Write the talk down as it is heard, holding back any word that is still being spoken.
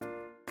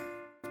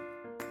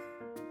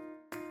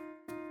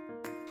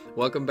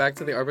Welcome back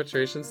to the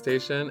Arbitration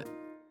Station.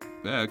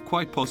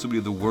 Quite possibly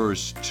the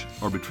worst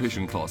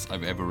arbitration clause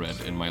I've ever read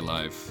in my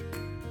life.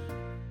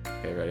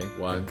 Okay, ready?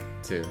 1,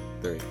 2,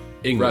 3.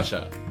 England.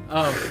 Russia.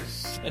 Oh,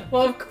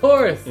 well, of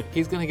course.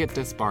 He's gonna get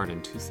disbarred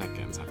in 2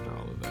 seconds after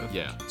all of this.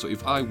 Yeah, so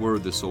if I were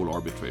the sole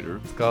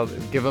arbitrator... It's called,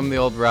 give them the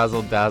old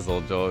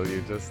razzle-dazzle, Joel.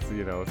 You just,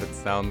 if it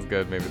sounds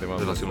good, maybe they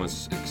won't listen.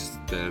 Relaciones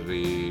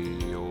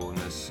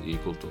exteriores y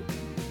culto.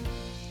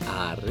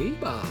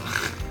 Arriba.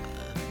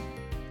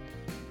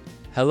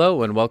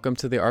 Hello and welcome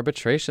to the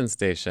Arbitration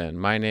Station.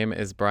 My name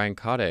is Brian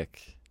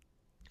Kotick.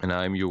 And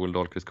I'm Joel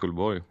Dahlqvist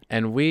Kullborg.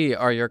 And we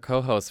are your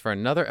co-hosts for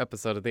another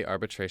episode of the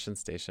Arbitration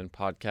Station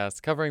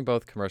podcast, covering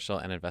both commercial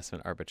and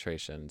investment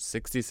arbitration.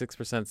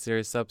 66%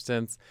 serious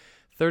substance,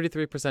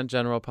 33%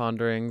 general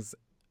ponderings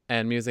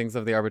and musings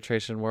of the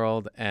arbitration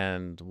world,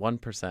 and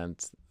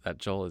 1% that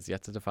Joel is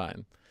yet to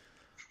define.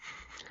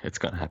 It's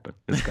gonna happen.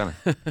 It's gonna.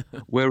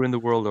 Where in the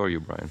world are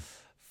you, Brian?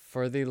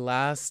 For the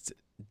last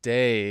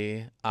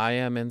day, I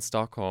am in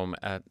Stockholm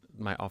at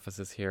my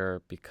offices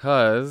here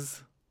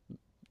because...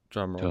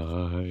 Time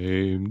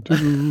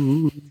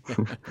to...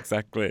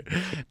 Exactly.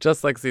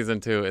 Just like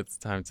season 2, it's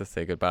time to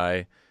say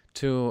goodbye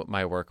to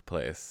my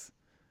workplace.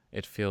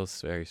 It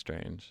feels very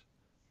strange.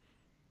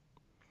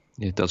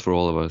 It does for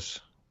all of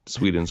us.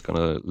 Sweden's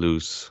gonna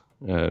lose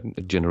a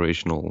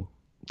generational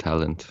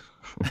talent.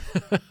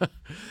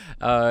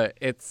 I've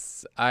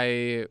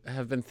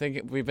been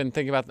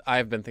thinking about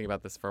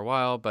this for a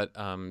while, but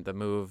the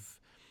move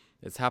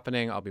is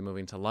happening. I'll be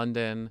moving to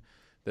London.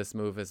 This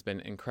move has been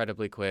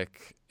incredibly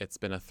quick. It's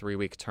been a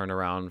 3-week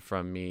turnaround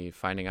from me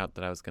finding out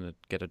that I was going to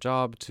get a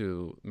job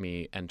to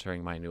me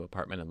entering my new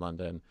apartment in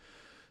London.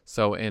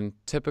 So in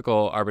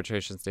typical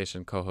Arbitration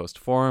Station co-host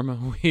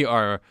form, we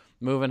are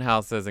moving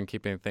houses and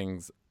keeping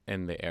things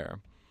in the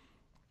air.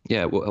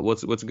 Yeah, well,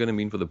 what's it going to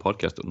mean for the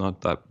podcast?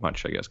 Not that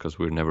much, I guess, because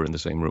we're never in the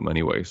same room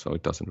anyway, so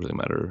it doesn't really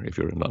matter if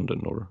you're in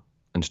London or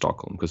in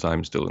Stockholm, because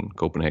I'm still in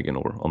Copenhagen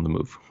or on the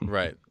move.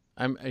 Right.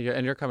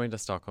 You're coming to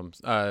Stockholm,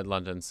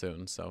 London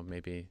soon, so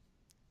maybe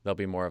there'll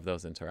be more of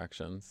those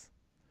interactions.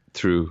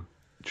 True.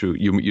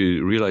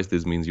 You realize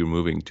this means you're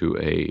moving to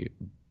a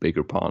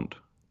bigger pond,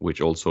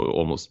 which also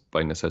almost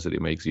by necessity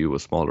makes you a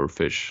smaller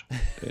fish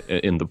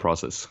in the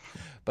process.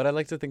 But I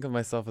like to think of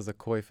myself as a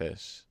koi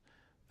fish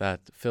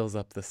that fills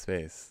up the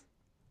space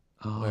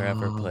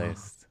wherever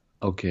placed.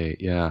 Okay,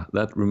 yeah,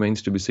 that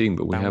remains to be seen,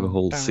 but we have a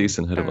whole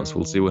season ahead of us.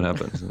 We'll see what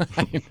happens.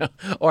 I know.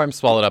 Or I'm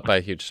swallowed up by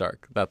a huge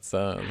shark. That's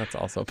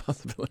also a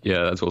possibility.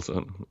 Yeah, that's also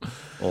an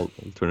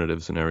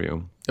alternative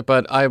scenario.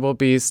 But I will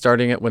be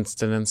starting at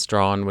Winston &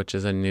 Strawn, which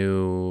is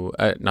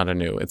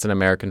it's an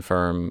American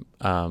firm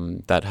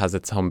that has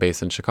its home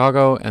base in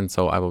Chicago. And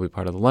so I will be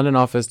part of the London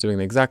office doing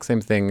the exact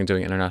same thing,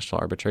 doing international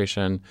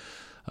arbitration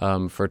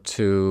for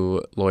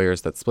 2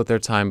 lawyers that split their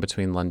time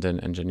between London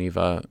and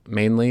Geneva.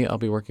 Mainly, I'll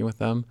be working with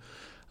them.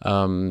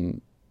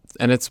 And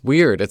it's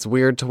weird. It's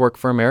weird to work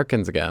for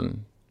Americans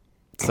again.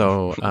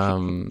 So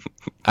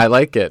I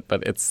like it,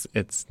 but it's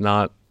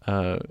not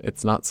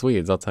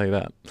Swedes. I'll tell you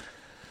that.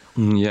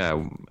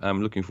 Yeah,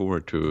 I'm looking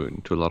forward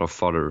to a lot of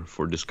fodder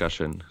for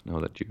discussion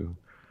now that you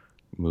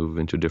move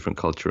into different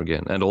culture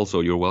again. And also,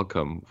 you're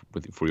welcome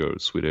for your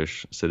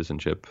Swedish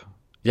citizenship.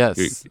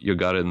 Yes. You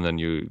got it, and then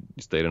you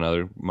stayed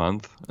another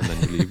month, and then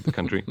you leave the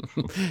country.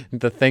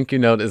 The thank you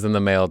note is in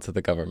the mail to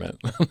the government.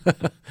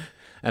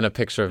 And a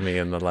picture of me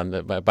in the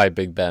London by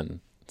Big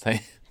Ben.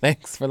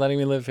 Thanks for letting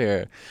me live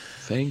here.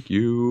 Thank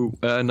you.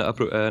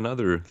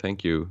 Another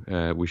thank you,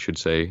 we should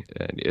say,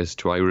 is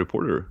to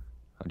iReporter.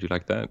 How'd you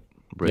like that,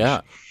 Bridge?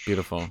 Yeah,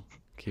 beautiful.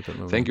 Keep it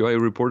moving. Thank you,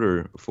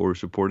 iReporter, for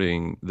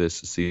supporting this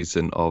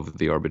season of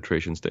the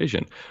Arbitration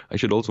Station. I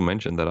should also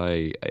mention that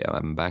I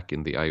am back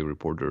in the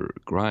iReporter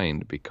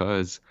grind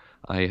because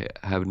I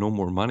have no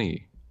more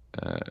money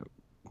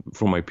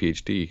from my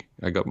PhD.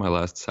 I got my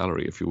last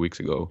salary a few weeks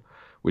ago,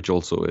 which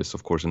also is,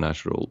 of course, a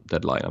natural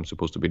deadline. I'm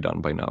supposed to be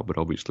done by now, but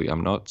obviously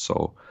I'm not.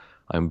 So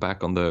I'm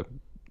back on the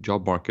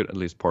job market, at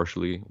least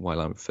partially, while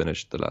I'm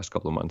finished the last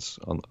couple of months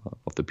of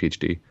the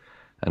PhD.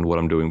 And what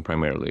I'm doing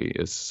primarily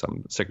is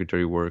some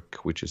secretary work,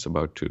 which is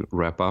about to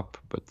wrap up,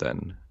 but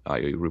then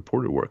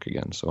reporter work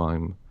again. So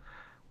I'm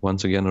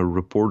once again a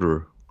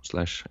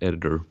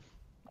reporter/editor.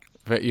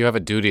 You have a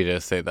duty to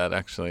say that,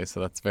 actually. So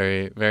that's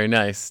very, very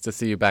nice to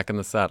see you back in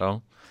the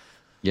saddle.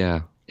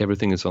 Yeah,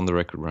 everything is on the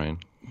record, Ryan.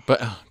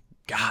 But...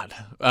 God,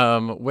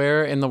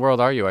 where in the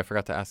world are you? I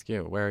forgot to ask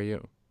you. Where are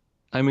you?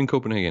 I'm in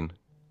Copenhagen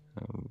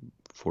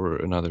for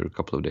another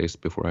couple of days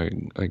before I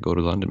go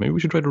to London. Maybe we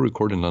should try to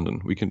record in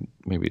London. We can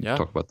maybe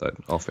talk about that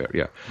off air.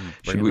 Yeah.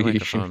 Should we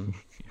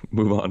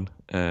move on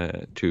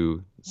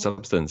to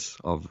substance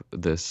of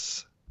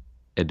this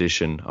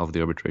edition of the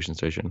Arbitration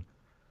Station?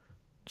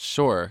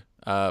 Sure.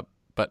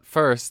 But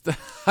first,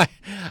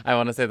 I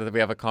want to say that we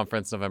have a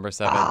conference November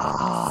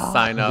 7th.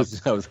 Sign up.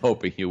 I was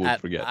hoping you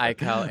would forget. At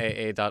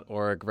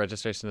icalaa.org.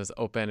 Registration is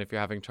open. If you're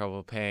having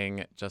trouble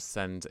paying, just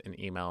send an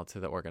email to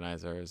the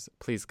organizers.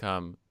 Please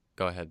come.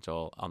 Go ahead,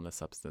 Joel, on the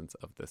substance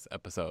of this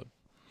episode.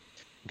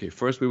 Okay,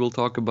 first we will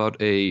talk about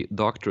a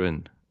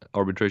doctrine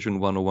Arbitration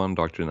 101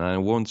 doctrine. And I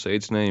won't say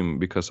its name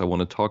because I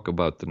want to talk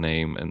about the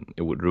name and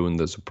it would ruin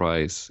the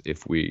surprise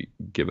if we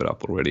give it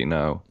up already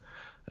now.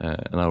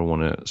 And I don't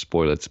want to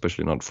spoil it,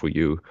 especially not for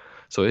you.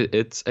 So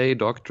it's a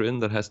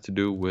doctrine that has to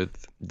do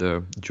with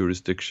the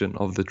jurisdiction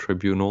of the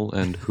tribunal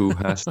and who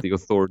has the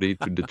authority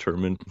to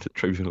determine the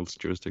tribunal's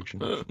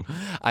jurisdiction.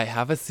 I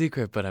have a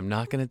secret, but I'm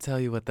not going to tell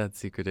you what that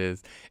secret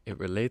is. It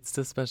relates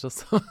to special...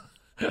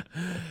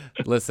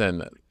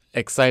 Listen,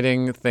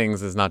 exciting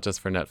things is not just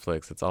for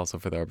Netflix. It's also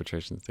for the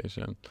arbitration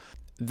station.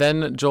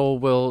 Then Joel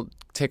will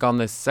take on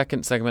this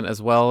second segment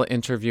as well,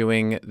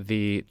 interviewing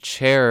the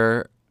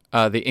chair...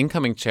 the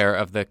incoming chair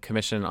of the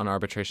Commission on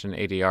Arbitration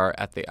ADR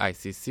at the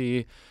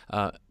ICC,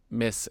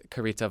 Miss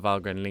Carita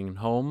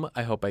Wallgren-Lindholm.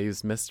 I hope I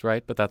used Miss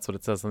right, but that's what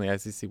it says on the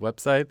ICC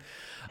website.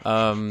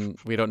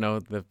 We don't know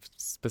the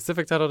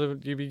specific title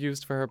to be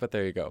used for her, but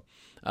there you go.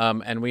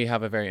 And we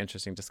have a very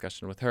interesting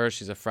discussion with her.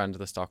 She's a friend of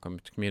the Stockholm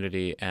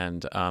community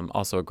and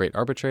also a great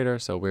arbitrator,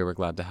 so we were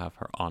glad to have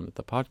her on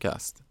the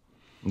podcast.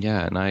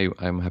 Yeah, and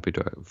I'm happy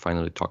to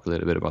finally talk a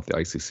little bit about the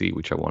ICC,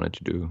 which I wanted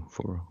to do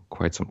for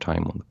quite some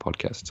time on the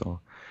podcast.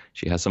 So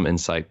she has some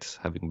insight,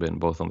 having been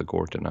both on the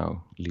court and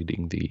now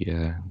leading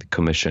the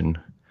commission,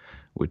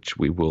 which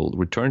we will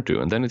return to.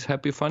 And then it's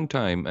happy fun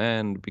time.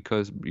 And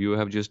because you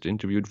have just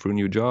interviewed for a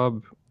new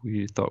job,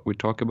 we thought we'd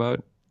talk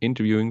about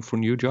interviewing for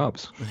new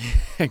jobs.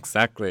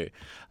 Exactly.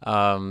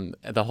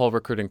 The whole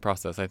recruiting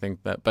process, I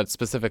think that, but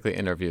specifically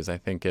interviews, I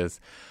think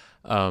is...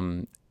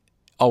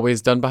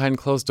 always done behind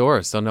closed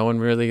doors, so no one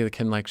really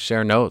can like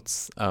share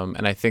notes.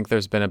 And I think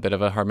there's been a bit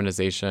of a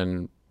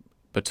harmonization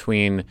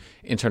between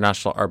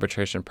international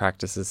arbitration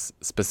practices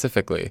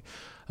specifically,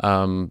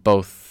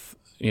 both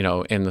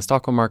in the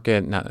Stockholm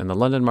market, not in the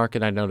London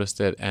market. I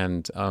noticed it,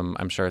 and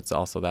I'm sure it's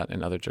also that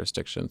in other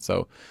jurisdictions.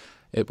 So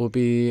it will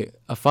be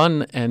a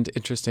fun and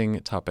interesting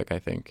topic, I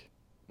think.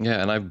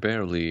 Yeah, and I've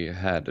barely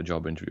had a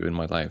job interview in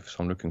my life, so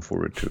I'm looking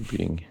forward to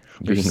being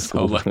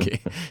so lucky.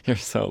 You're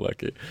so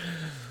lucky.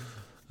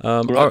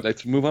 All right,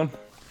 let's move on.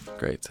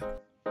 Great.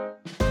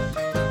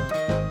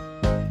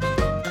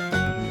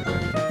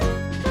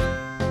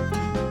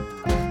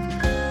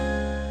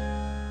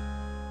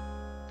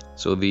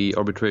 So the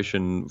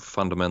arbitration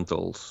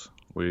fundamentals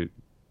we're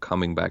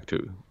coming back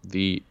to.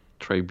 The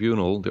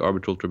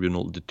arbitral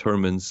tribunal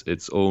determines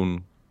its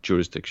own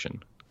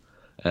jurisdiction.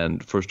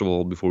 And first of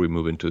all, before we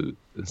move into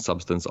the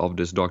substance of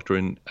this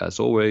doctrine, as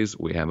always,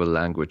 we have a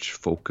language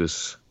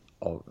focus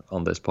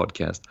on this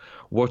podcast.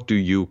 What do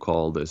you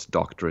call this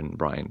doctrine,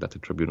 Brian, that the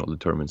tribunal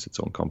determines its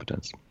own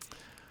competence?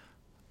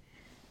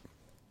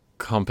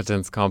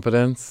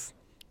 Competence.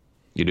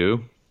 You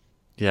do?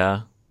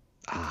 Yeah.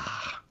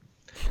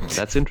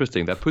 That's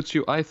interesting. That puts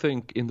you, I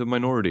think, in the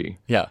minority.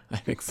 Yeah, I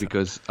think so.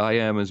 Because I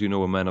am, as you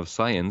know, a man of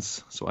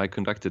science. So I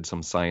conducted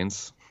some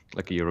science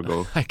like a year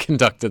ago. I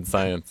conducted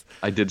science.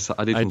 I did some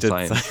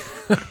science.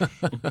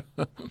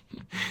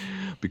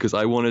 Because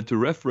I wanted to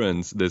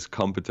reference this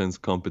competence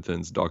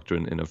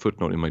doctrine in a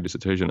footnote in my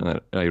dissertation,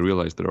 and I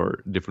realized there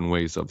are different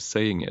ways of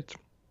saying it.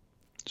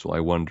 So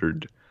I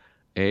wondered,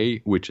 A,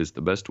 which is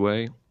the best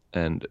way,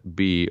 and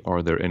B,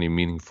 are there any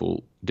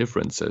meaningful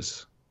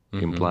differences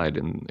implied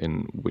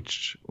in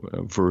which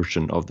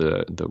version of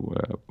the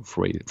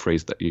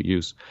phrase that you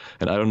use?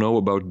 And I don't know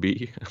about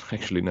B. I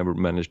actually never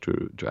managed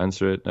to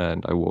answer it,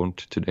 and I won't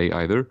today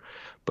either.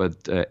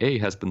 But A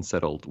has been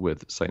settled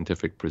with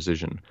scientific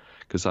precision,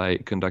 because I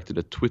conducted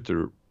a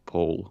Twitter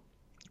poll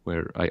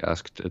where I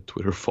asked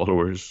Twitter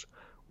followers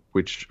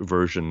which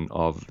version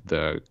of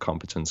the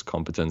competence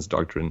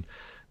doctrine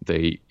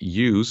they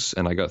use,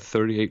 and I got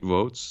 38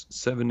 votes,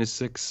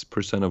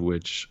 76% of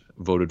which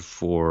voted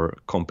for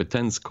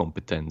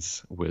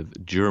Kompetenz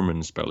with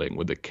German spelling,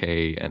 with a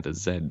K and a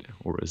Z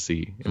or a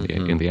Z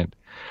in the end,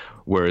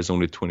 whereas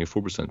only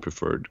 24%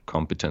 preferred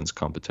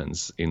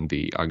Competence in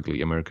the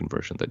ugly American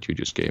version that you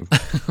just gave.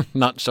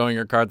 Not showing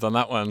your cards on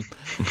that one.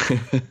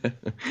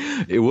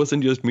 It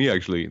wasn't just me,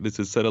 actually. This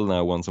is settled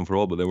now once and for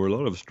all, but there were a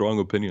lot of strong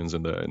opinions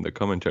in the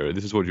commentary.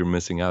 This is what you're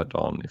missing out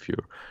on if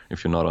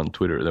you're not on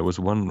Twitter. There was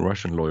one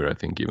Russian lawyer, I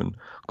think, even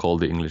called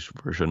the English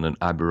version an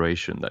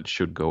aberration that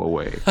should go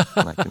away.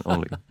 And I can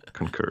only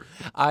concur.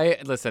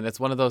 Listen, it's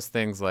one of those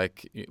things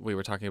like we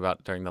were talking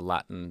about during the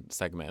Latin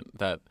segment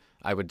that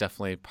I would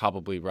definitely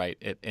probably write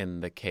it in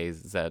the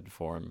KZ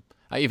form.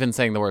 Even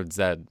saying the word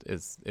Z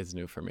is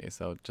new for me,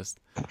 so just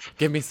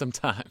give me some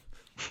time.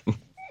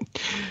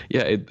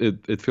 Yeah,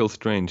 it feels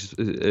strange,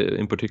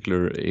 in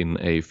particular in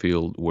a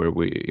field where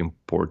we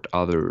import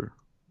other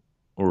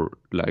or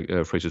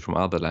phrases from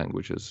other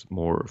languages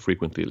more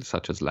frequently,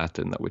 such as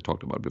Latin that we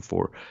talked about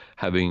before.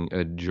 Having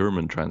a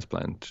German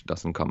transplant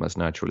doesn't come as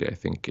naturally, I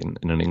think, in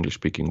an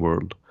English-speaking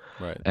world.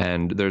 Right.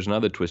 And there's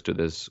another twist to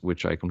this,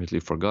 which I completely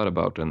forgot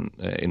about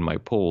in my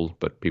poll,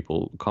 but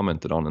people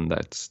commented on, and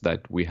that's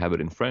that we have it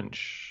in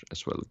French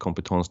as well,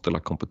 compétence de la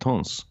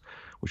compétence,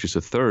 which is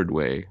a third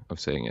way of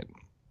saying it.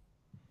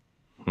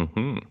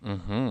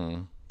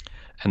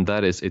 And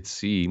that is, it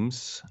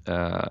seems,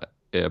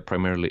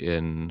 primarily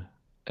in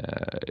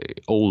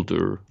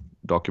older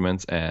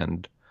documents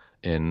and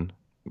in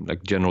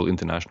like general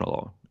international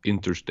law,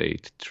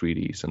 interstate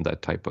treaties, and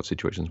that type of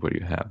situations where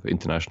you have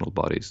international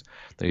bodies.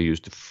 They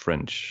use the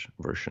French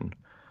version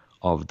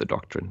of the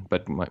doctrine,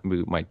 but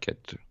we might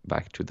get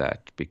back to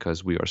that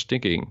because we are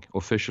sticking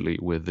officially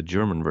with the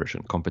German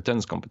version,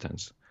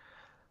 Kompetenz,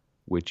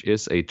 which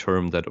is a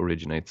term that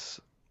originates,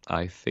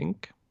 I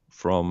think,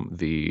 from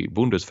the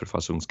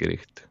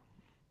Bundesverfassungsgericht,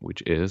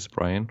 which is,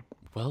 Brian?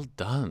 Well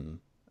done.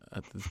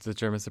 The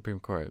German Supreme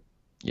Court.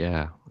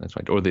 Yeah, that's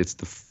right. Or it's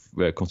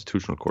the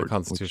Constitutional Court. The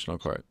Constitutional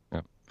Court.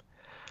 Yeah,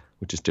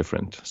 which is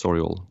different. Sorry,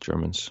 all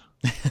Germans.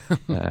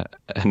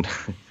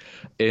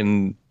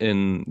 And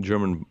in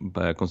German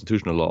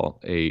constitutional law,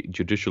 a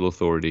judicial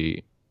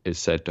authority is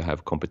said to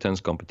have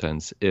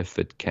competence if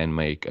it can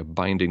make a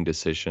binding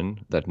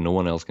decision that no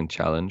one else can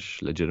challenge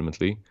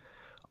legitimately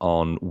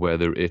on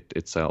whether it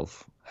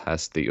itself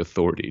has the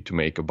authority to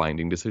make a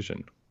binding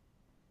decision.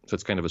 So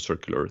it's kind of a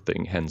circular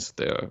thing, hence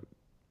the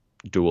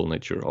dual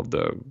nature of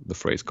the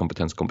phrase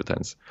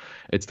competence.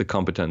 It's the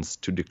competence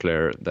to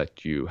declare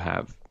that you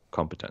have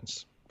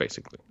competence,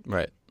 basically.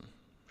 Right.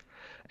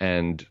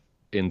 And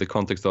in the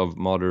context of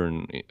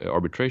modern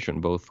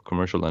arbitration, both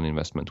commercial and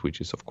investment,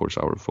 which is, of course,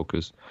 our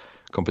focus,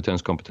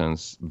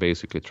 competence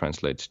basically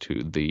translates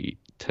to the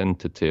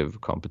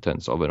tentative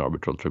competence of an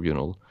arbitral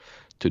tribunal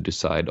to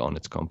decide on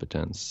its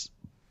competence,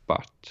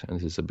 but, and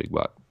this is a big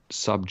but,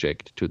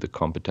 subject to the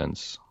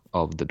competence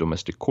of the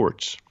domestic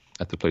courts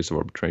at the place of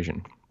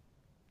arbitration.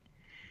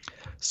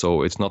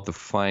 So it's not the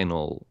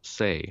final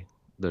say.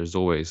 There's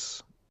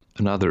always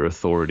another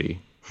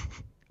authority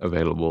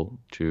available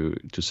to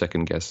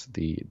second guess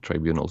the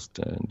tribunal's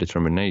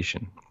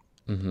determination.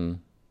 Mm-hmm.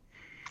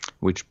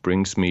 Which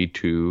brings me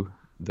to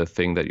the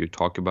thing that you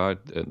talk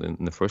about in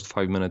the first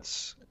 5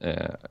 minutes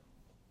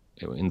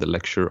in the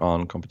lecture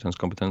on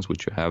competence,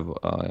 which you have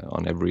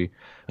on every,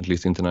 at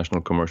least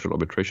international commercial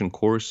arbitration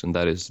course, and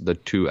that is the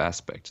two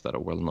aspects that are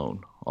well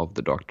known of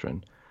the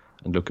doctrine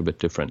and look a bit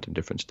different in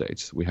different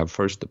states. We have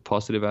first the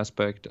positive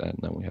aspect, and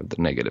then we have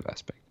the negative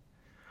aspect.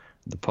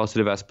 The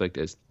positive aspect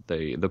is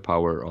the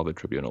power of a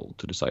tribunal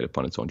to decide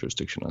upon its own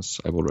jurisdiction,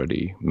 as I've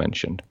already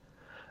mentioned.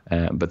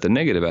 But the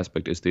negative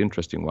aspect is the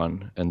interesting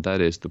one, and that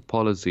is the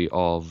policy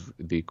of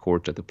the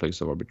court at the place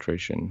of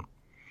arbitration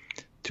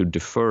to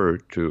defer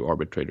to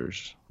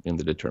arbitrators in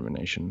the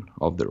determination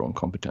of their own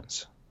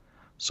competence.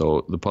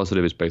 So the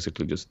positive is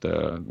basically just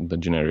the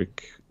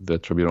generic, the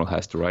tribunal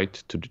has the right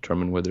to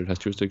determine whether it has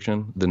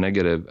jurisdiction. The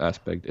negative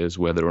aspect is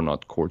whether or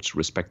not courts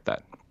respect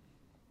that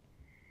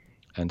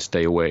and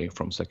stay away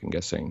from second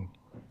guessing.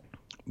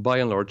 By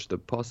and large, the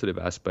positive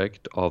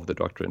aspect of the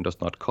doctrine does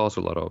not cause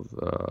a lot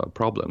of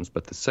problems,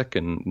 but the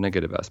second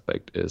negative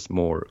aspect is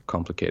more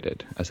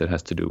complicated, as it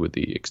has to do with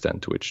the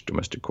extent to which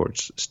domestic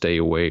courts stay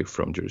away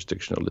from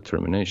jurisdictional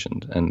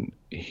determination. And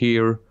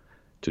here,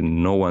 to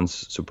no one's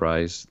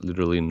surprise,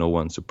 literally no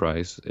one's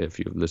surprise, if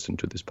you've listened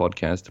to this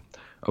podcast,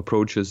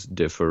 approaches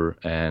differ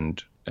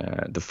and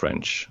the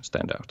French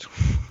stand out.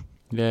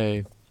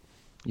 Yay.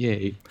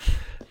 Yay.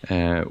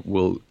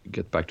 We'll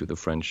get back to the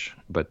French,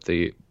 but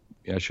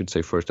I should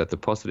say first that the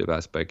positive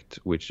aspect,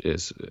 which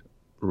is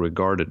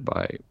regarded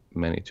by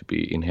many to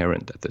be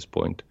inherent at this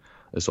point,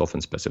 is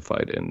often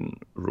specified in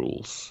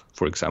rules.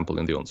 For example,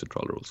 in the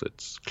UNCITRAL rules,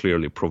 it's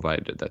clearly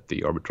provided that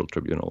the arbitral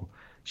tribunal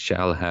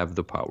shall have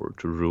the power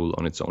to rule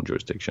on its own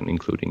jurisdiction,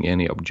 including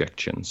any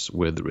objections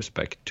with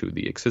respect to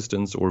the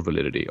existence or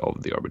validity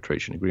of the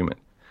arbitration agreement.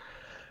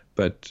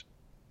 But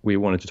we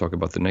wanted to talk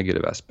about the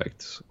negative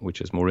aspects, which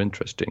is more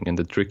interesting. And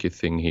the tricky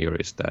thing here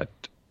is that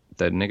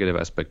the negative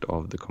aspect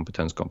of the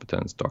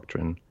competence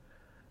doctrine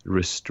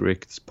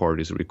restricts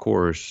parties'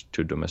 recourse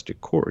to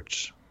domestic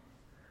courts.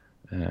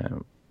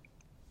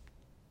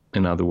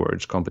 In other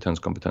words,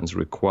 competence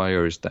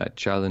requires that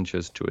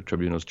challenges to a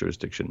tribunal's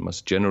jurisdiction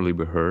must generally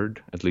be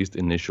heard, at least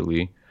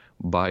initially,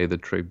 by the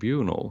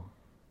tribunal,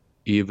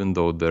 even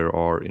though there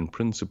are, in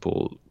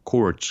principle,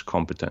 courts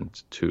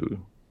competent to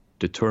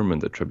determine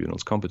the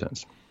tribunal's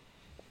competence.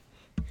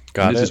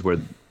 Got it.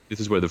 This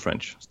is where the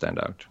French stand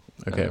out.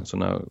 Okay. So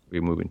now we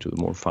move into the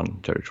more fun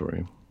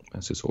territory,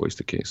 as is always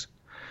the case.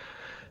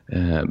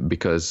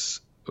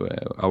 Because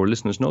our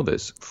listeners know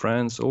this,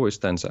 France always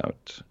stands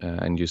out,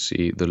 and you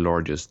see the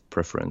largest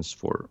preference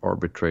for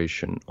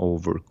arbitration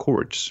over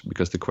courts,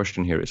 because the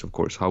question here is, of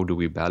course, how do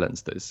we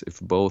balance this? If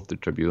both the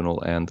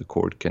tribunal and the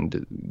court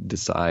can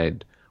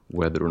decide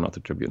whether or not the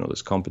tribunal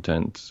is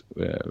competent,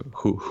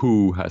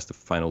 who has the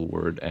final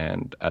word,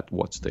 and at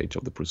what stage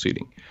of the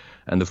proceeding.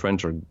 And the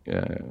French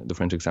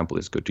example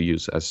is good to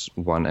use as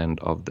one end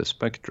of the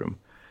spectrum.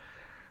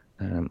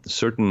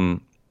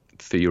 Certain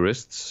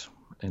theorists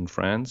in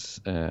France,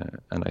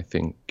 and I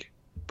think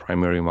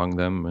primary among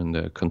them in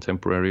the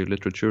contemporary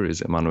literature is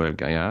Emmanuel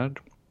Gaillard,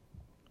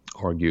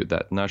 argue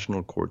that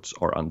national courts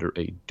are under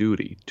a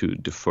duty to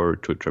defer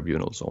to a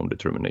tribunal's own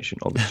determination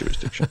of its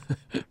jurisdiction.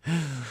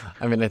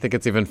 I mean, I think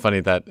it's even funny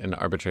that an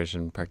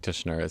arbitration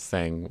practitioner is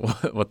saying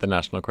what the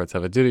national courts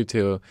have a duty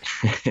to,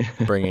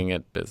 bringing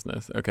it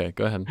business. Okay,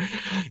 go ahead.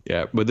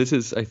 Yeah, but this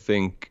is, I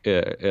think,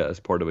 as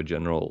part of a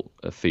general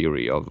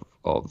theory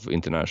of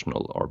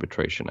international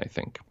arbitration, I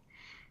think.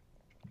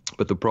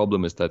 But the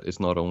problem is that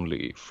it's not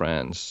only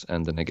France,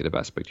 and the negative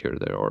aspect here,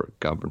 they are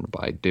governed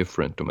by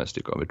different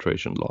domestic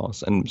arbitration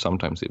laws and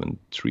sometimes even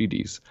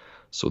treaties.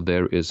 So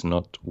there is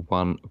not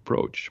one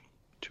approach.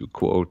 To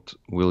quote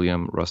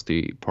William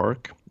Rusty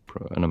Park,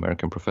 an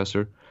American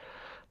professor,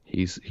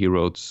 he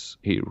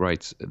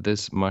writes,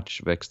 "This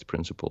much vexed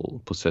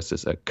principle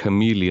possesses a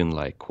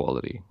chameleon-like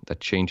quality that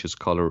changes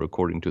color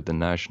according to the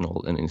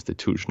national and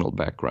institutional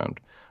background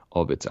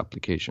of its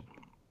application."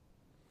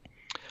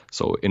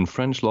 So in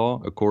French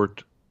law, a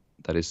court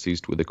that is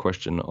seized with the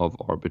question of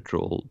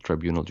arbitral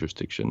tribunal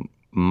jurisdiction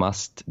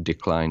must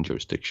decline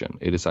jurisdiction.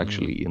 It is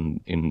actually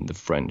in the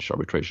French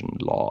arbitration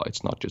law.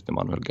 It's not just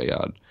Emmanuel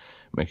Gaillard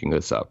making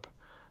this up.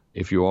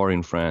 If you are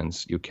in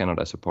France, you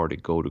cannot as a party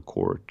go to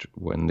court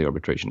when the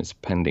arbitration is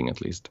pending at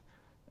least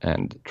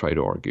and try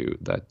to argue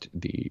that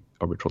the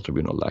arbitral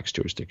tribunal lacks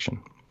jurisdiction.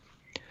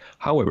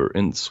 However,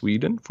 in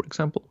Sweden, for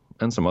example,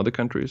 and some other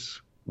countries,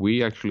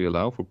 we actually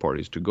allow for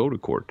parties to go to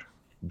court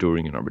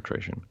during an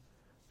arbitration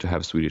to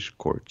have Swedish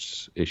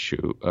courts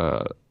issue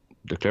a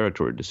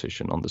declaratory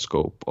decision on the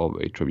scope of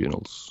a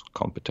tribunal's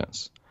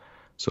competence.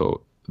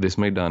 So this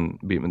may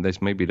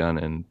be done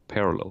in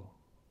parallel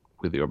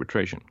with the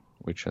arbitration,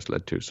 which has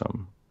led to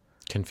some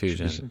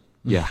confusion.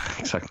 Yeah,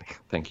 exactly.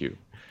 Thank you.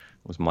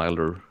 It was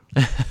milder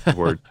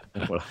word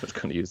than what I was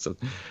going to use. So,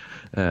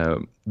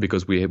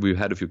 because we've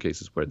had a few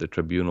cases where the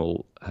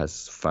tribunal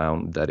has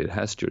found that it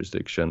has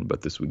jurisdiction,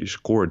 but the Swedish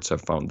courts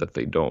have found that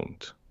they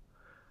don't.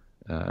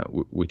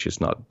 Which is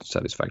not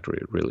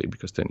satisfactory, really,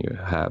 because then you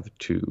have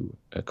two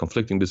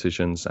conflicting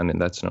decisions, and in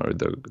that scenario,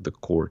 the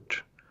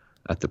court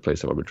at the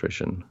place of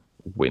arbitration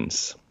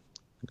wins,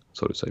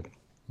 so to say.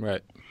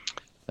 Right.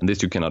 And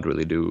this you cannot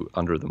really do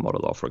under the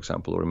model law, for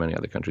example, or in many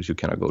other countries. You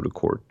cannot go to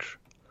court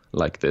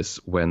like this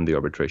when the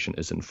arbitration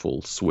is in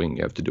full swing.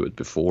 You have to do it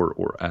before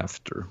or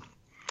after.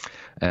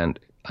 And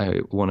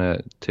I want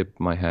to tip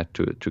my hat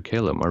to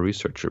Caleb, our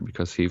researcher,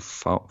 because he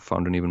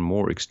found an even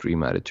more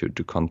extreme attitude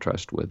to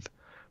contrast with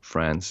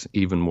France,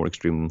 even more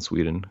extreme than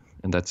Sweden,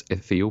 and that's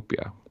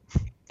Ethiopia,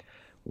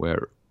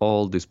 where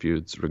all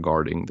disputes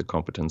regarding the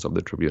competence of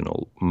the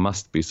tribunal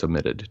must be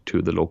submitted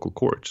to the local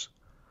courts.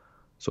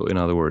 So in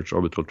other words,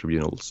 arbitral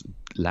tribunals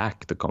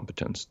lack the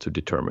competence to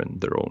determine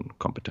their own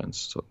competence.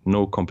 So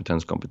no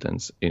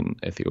competence in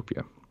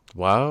Ethiopia.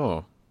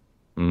 Wow.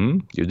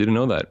 You didn't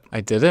know that.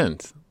 I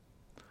didn't.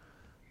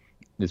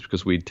 It's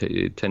because we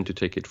tend to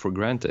take it for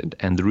granted.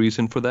 And the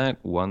reason for that,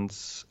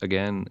 once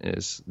again,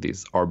 is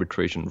these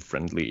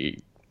arbitration-friendly...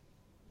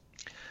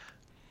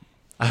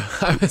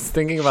 I was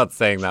thinking about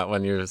saying that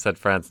when you said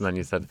France, and then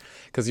you said...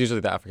 Because usually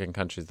the African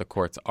countries, the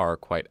courts are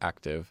quite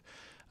active,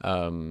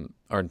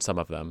 or in some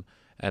of them.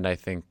 And I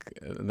think...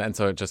 And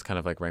so it just kind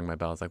of like rang my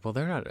bell. I was like, well,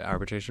 they're not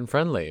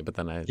arbitration-friendly. But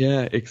then I...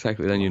 Yeah,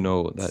 exactly. Then you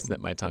know that...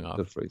 Snip my tongue off.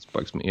 The phrase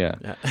bugs me, yeah.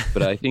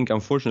 But I think,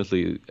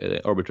 unfortunately,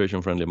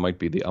 arbitration-friendly might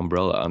be the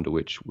umbrella under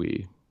which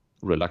we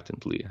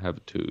reluctantly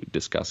have to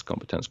discuss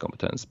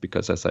competence,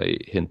 because as I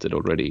hinted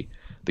already,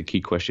 the key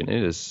question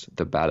is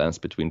the balance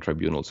between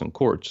tribunals and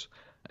courts.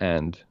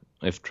 And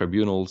if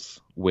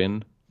tribunals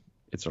win,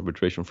 it's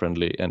arbitration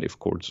friendly, and if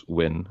courts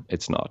win,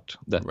 it's not.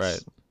 That's right.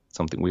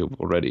 Something we've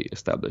already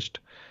established.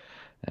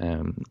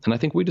 And I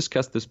think we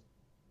discussed this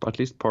at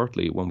least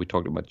partly when we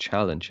talked about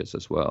challenges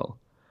as well.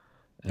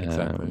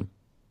 Exactly.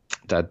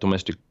 That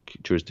domestic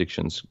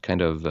jurisdictions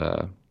kind of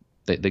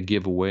they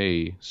give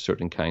away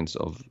certain kinds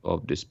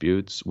of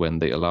disputes when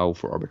they allow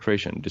for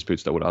arbitration,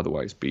 disputes that would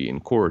otherwise be in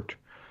court,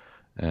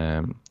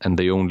 and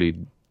they only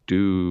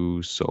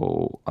do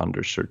so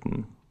under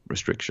certain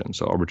restrictions.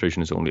 So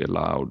arbitration is only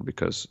allowed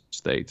because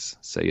states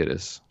say it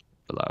is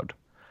allowed.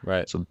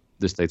 Right. So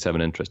the states have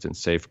an interest in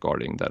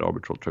safeguarding that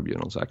arbitral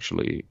tribunals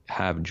actually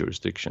have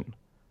jurisdiction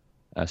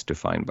as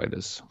defined by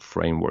this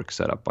framework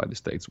set up by the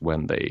states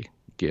when they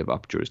give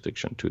up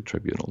jurisdiction to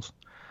tribunals.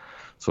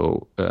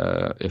 So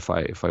if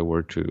I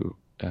were to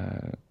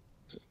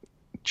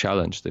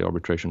challenge the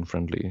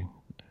arbitration-friendly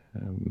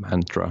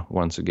mantra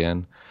once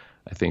again,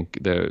 I think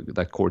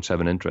that courts have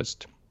an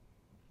interest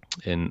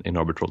in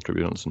arbitral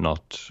tribunals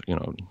not,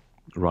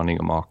 running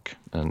amok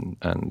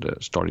and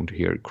starting to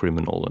hear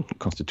criminal and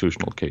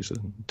constitutional cases,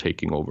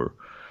 taking over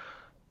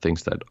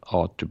things that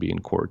ought to be in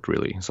court,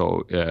 really.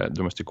 So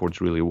domestic courts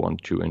really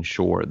want to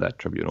ensure that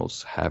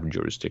tribunals have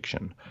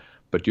jurisdiction.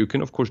 But you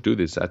can, of course, do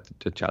this at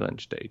the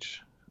challenge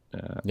stage.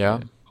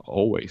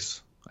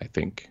 Always, I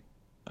think.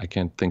 I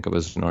can't think of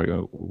a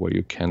scenario where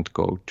you can't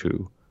go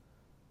to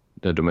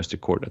the domestic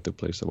court at the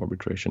place of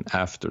arbitration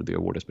after the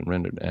award has been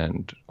rendered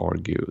and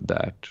argue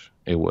that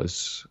it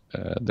was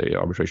the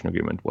arbitration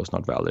agreement was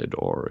not valid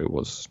or it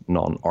was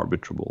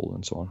non-arbitrable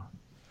and so on.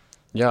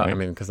 Yeah, right? I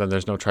mean, because then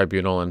there's no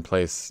tribunal in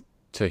place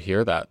to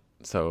hear that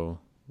So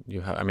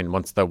you have, I mean,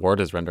 once the award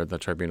is rendered, the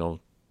tribunal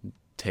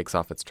takes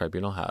off its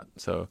tribunal hat.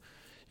 So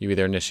you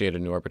either initiate a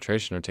new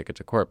arbitration or take it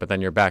to court. But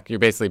then you're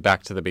basically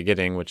back to the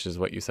beginning, which is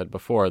what you said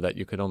before, that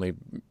you could only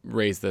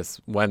raise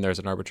this when there's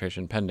an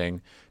arbitration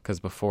pending, because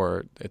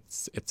before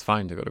it's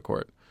fine to go to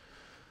court.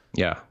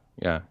 Yeah.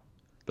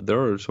 But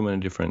there are so many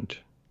different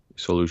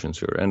solutions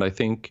here. And I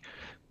think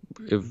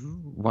if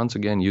once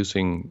again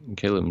using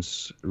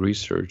Caleb's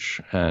research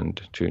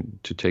and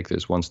to take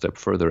this one step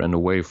further and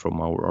away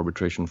from our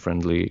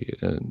arbitration-friendly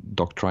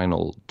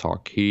doctrinal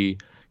talk, he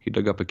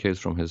dug up a case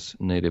from his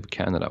native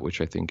Canada,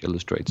 which I think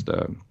illustrates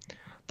the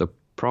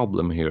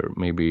problem here,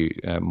 maybe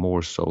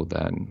more so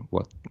than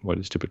what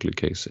is typically the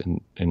case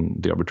in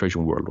the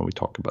arbitration world when we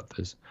talk about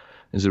this.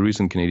 There's a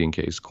recent Canadian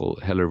case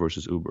called Heller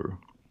versus Uber,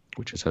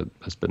 which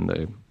has been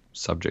the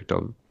subject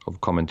of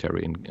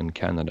commentary in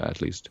Canada,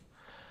 at least.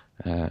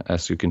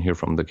 As you can hear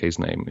from the case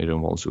name, it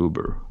involves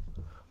Uber.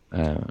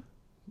 Do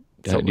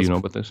you know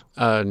about this?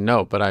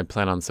 No, but I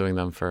plan on suing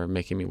them for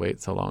making me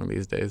wait so long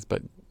these days.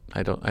 But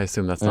I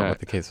assume that's not what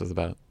the case was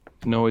about.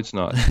 No, it's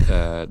not.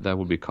 That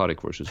would be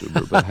Kotick versus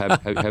Uber. But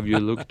have you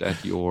looked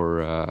at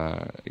your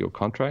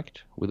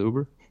contract with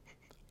Uber?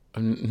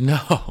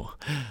 No,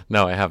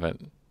 I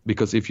haven't.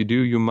 Because if you do,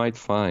 you might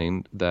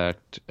find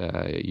that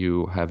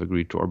you have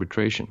agreed to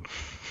arbitration.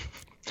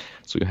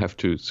 So you have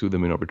to sue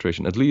them in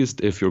arbitration, at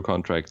least if your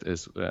contract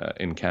is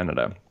in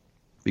Canada.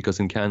 Because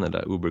in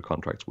Canada, Uber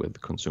contracts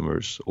with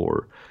consumers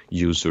or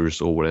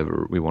users or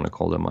whatever we want to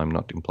call them. I'm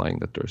not implying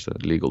that there's a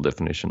legal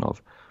definition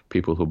of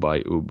people who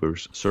buy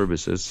Uber's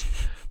services.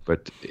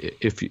 But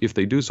if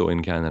they do so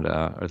in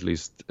Canada, at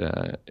least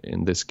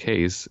in this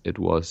case, it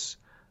was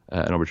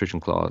an arbitration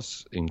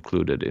clause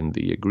included in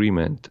the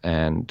agreement,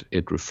 and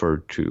it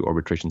referred to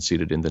arbitration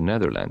seated in the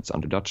Netherlands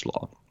under Dutch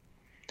law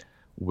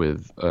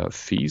with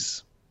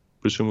fees,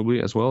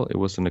 presumably, as well. It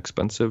was an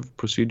expensive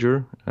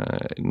procedure.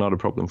 Not a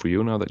problem for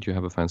you now that you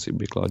have a fancy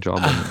big law job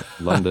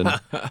in London.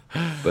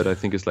 But I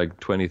think it's like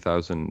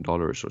 $20,000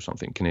 or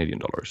something, Canadian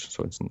dollars.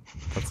 So it's not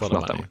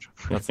that much.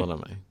 That's a lot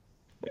of money.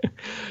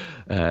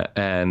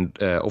 And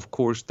of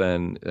course,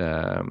 then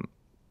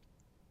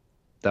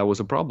that was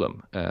a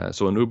problem.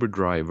 So an Uber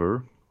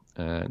driver,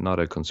 not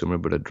a consumer,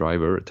 but a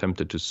driver,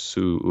 attempted to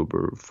sue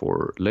Uber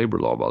for labor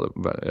law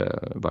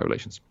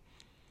violations.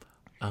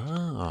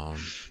 Oh.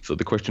 So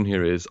the question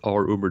here is,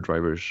 are Uber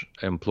drivers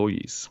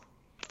employees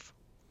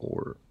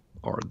or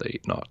are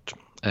they not?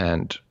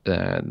 And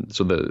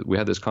so we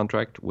had this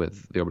contract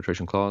with the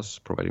arbitration clause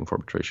providing for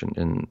arbitration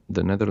in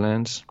the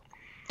Netherlands.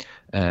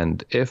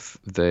 And if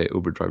the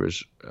Uber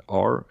drivers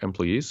are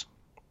employees,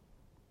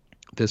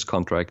 this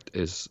contract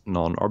is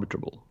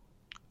non-arbitrable.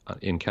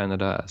 In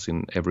Canada, as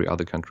in every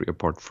other country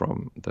apart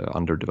from the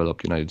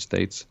underdeveloped United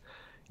States,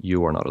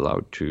 you are not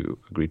allowed to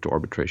agree to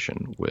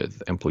arbitration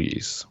with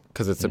employees.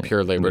 Because it's a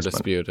pure labor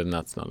dispute and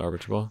that's not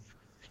arbitrable?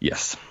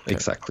 Yes, okay.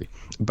 Exactly.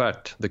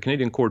 But the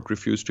Canadian court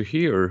refused to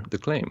hear the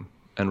claim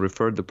and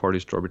referred the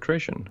parties to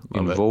arbitration,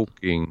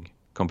 invoking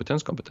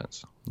competence.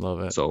 Love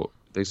it. So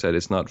they said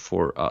it's not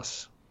for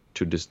us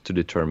to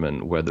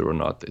determine whether or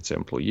not it's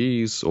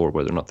employees or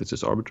whether or not this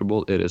is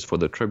arbitrable. It is for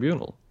the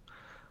tribunal.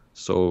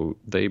 So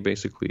they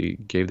basically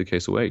gave the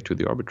case away to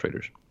the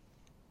arbitrators.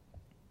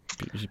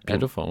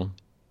 Beautiful.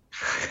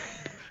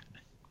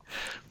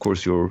 Of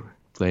course, you're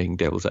playing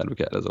devil's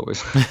advocate as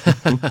always.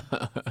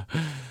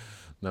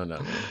 No.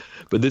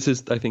 But this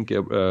is, I think,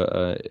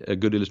 a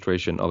good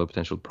illustration of a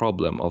potential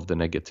problem of the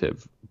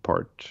negative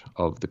part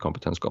of the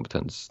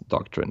competence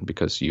doctrine,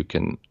 because you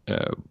can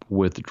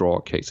withdraw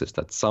cases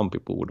that some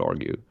people would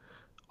argue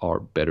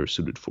are better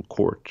suited for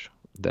court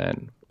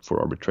than for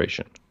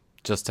arbitration.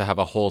 Just to have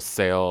a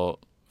wholesale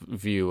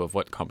view of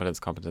what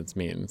competence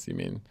means, you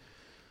mean?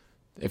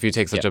 If you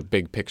take such a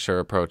big picture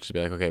approach to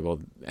be like, okay,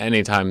 well,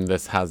 anytime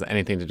this has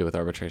anything to do with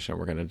arbitration,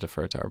 we're going to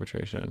defer to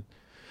arbitration.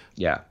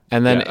 Yeah.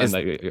 And then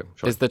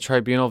sure. Is the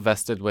tribunal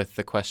vested with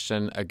the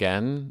question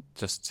again,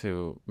 just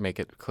to make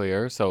it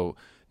clear? So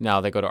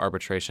now they go to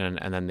arbitration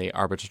and then the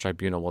arbitral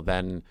tribunal will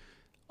then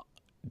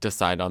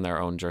decide on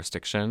their own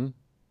jurisdiction?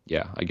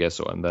 Yeah, I guess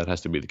so. And that has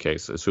to be the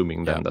case,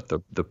 assuming then that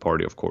the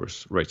party, of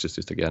course, raises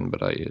this again.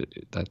 But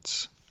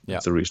that's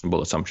a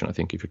reasonable assumption, I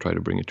think, if you try to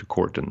bring it to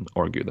court and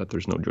argue that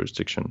there's no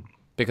jurisdiction.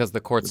 Because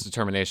the court's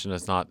determination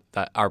is not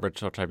that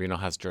arbitral tribunal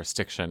has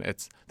jurisdiction.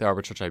 It's the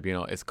arbitral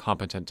tribunal is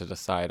competent to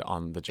decide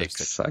on the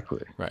jurisdiction.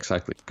 Exactly. Right.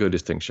 Exactly. Good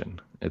distinction.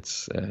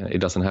 It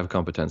doesn't have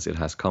competence. It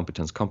has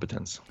competence.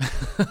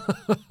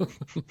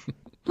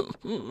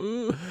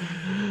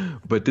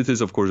 But this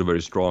is, of course, a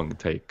very strong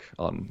take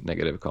on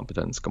negative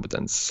competence.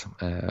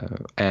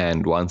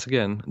 And once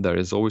again, there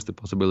is always the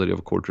possibility of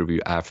a court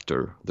review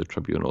after the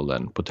tribunal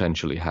then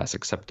potentially has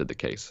accepted the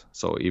case.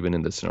 So even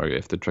in this scenario,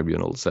 if the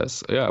tribunal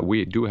says,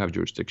 we do have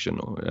jurisdiction,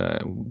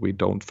 we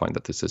don't find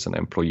that this is an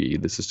employee,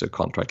 this is a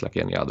contract like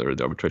any other,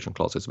 the arbitration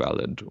clause is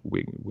valid,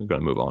 we're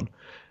going to move on.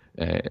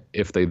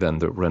 If they then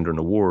render an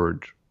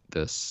award,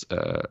 this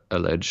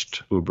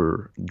alleged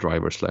Uber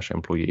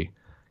driver/employee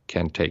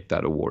can take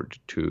that award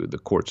to the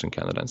courts in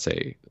Canada and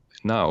say,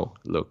 now,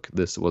 look,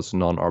 this was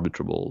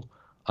non-arbitrable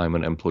I'm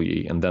an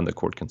employee, and then the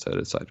court can set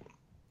it aside.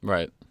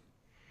 Right.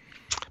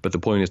 But the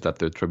point is that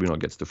the tribunal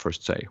gets the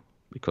first say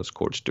because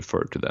courts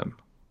defer to them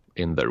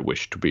in their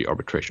wish to be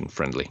arbitration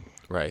friendly.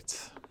 Right.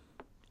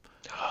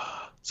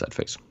 Sad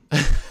face.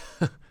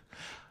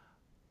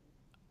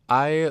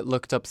 I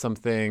looked up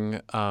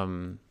something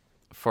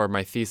for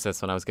my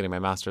thesis when I was getting my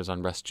master's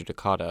on res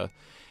judicata,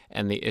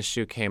 and the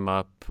issue came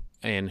up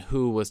in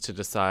who was to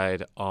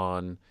decide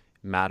on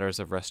matters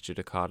of res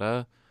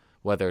judicata,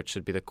 whether it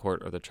should be the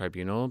court or the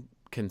tribunal,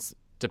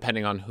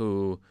 depending on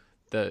who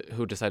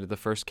decided the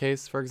first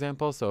case, for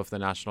example. So if the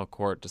national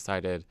court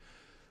decided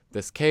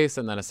this case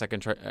and then a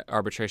second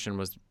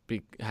arbitration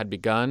had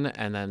begun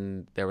and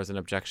then there was an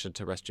objection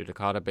to res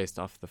judicata based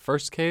off the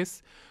first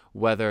case,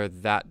 whether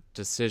that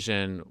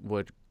decision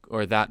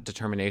or that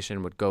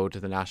determination would go to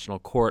the national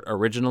court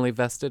originally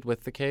vested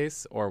with the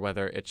case, or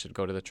whether it should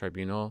go to the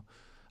tribunal,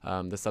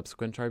 the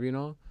subsequent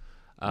tribunal.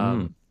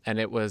 And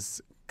it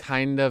was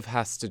kind of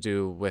has to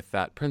do with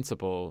that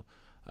principle,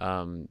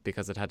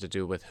 because it had to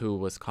do with who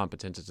was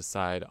competent to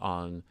decide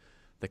on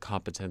the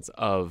competence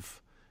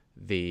of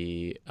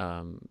the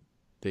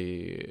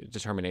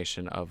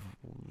determination of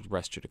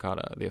res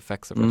judicata, the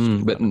effects of res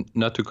judicata. But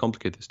not to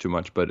complicate this too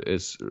much, but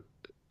is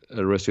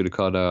a res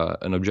judicata,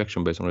 an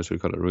objection based on res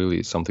judicata,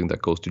 really something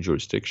that goes to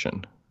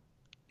jurisdiction?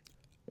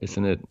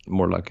 Isn't it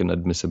more like an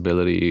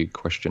admissibility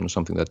question or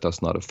something that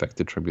does not affect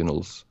the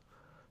tribunal's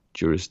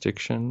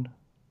jurisdiction?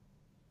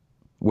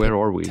 Where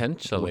are we?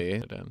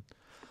 Potentially.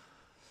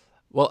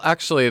 Well,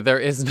 actually, there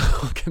is no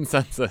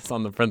consensus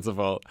on the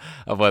principle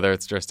of whether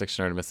it's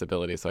jurisdiction or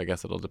admissibility, so I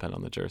guess it'll depend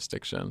on the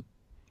jurisdiction.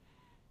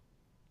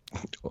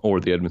 Or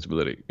the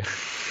admissibility.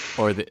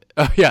 Or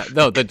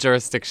the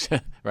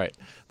jurisdiction, right.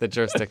 The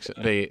jurisdiction,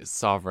 the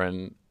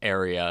sovereign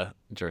area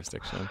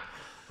jurisdiction.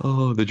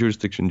 Oh, the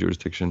jurisdiction.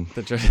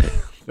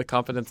 The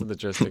competence of the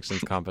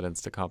jurisdiction's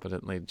competence to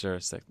competently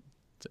jurisdict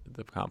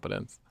the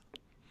competence.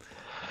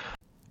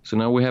 So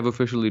now we have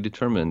officially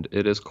determined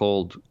it is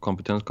called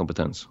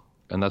Competence.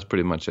 And that's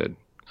pretty much it.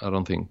 I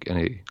don't think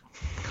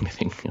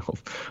anything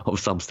of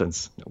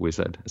substance we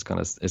said is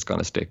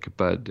gonna stick.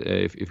 But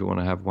if you want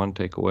to have one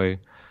takeaway,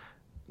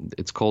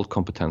 it's called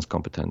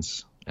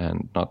Competence,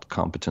 and not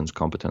Competence.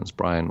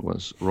 Brian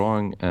was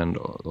wrong, and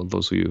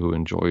those of you who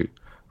enjoy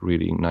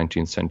reading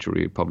 19th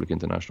century public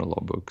international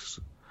law books,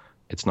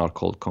 it's not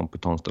called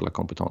Competence de la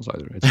Competence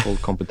either. It's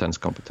called Competence.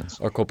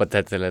 Or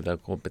Competence de la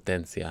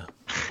Competencia.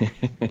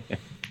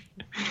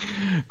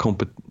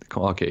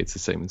 Okay, it's the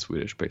same in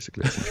Swedish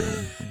basically as in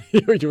German.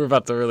 You were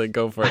about to really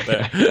go for it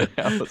there.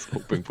 I was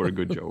hoping for a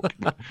good joke.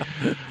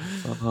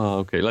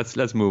 Okay,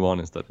 let's move on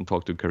instead and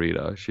talk to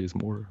Carita. She's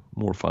more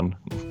fun.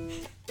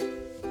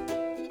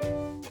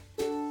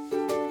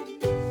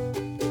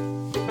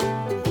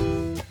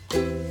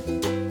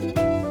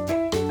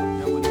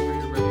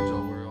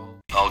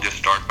 I'll just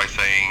start by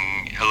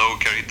saying hello,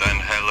 Carita,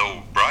 and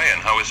hello, Brian.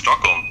 How is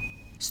Stockholm?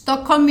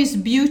 Stockholm is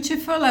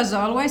beautiful as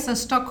always, and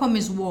Stockholm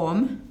is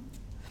warm.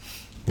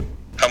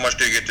 How much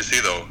do you get to see,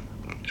 though,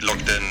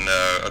 locked in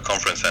a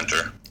conference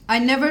center? I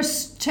never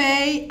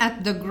stay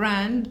at the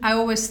Grand. I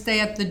always stay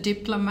at the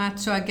Diplomat,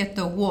 so I get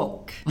the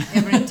walk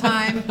every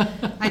time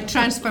I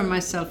transfer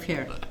myself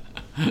here.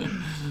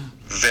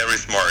 Very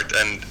smart.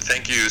 And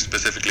thank you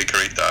specifically,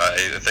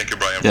 Carita. Thank you,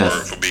 Brian,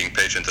 for being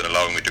patient and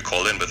allowing me to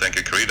call in. But thank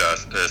you, Carita,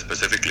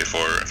 specifically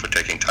for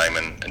taking time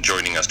and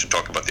joining us to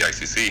talk about the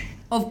ICC.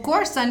 Of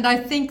course, and I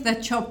think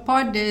that your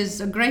pod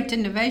is a great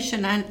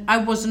innovation, and I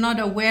was not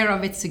aware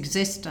of its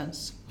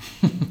existence.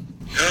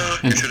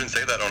 You shouldn't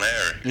say that on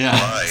air. Yeah.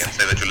 Lie and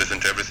say that you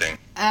listen to everything.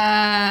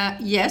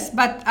 Yes,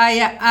 but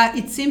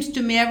it seems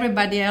to me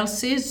everybody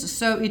else is,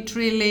 so it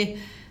really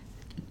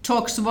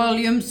talks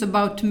volumes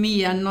about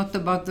me and not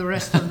about the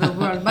rest of the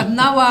world. But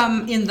now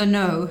I'm in the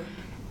know.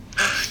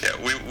 Yeah,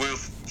 we'll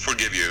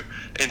forgive you.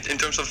 In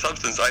terms of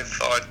substance, I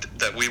thought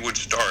that we would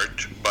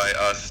start by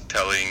us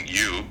telling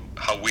you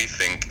how we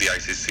think the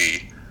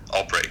ICC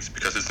operates,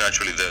 because it's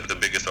naturally the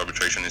biggest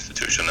arbitration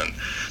institution and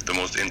the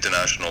most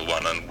international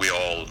one, and we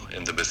all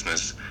in the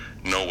business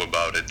know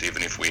about it,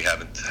 even if we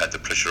haven't had the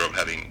pleasure of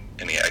having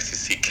any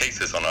ICC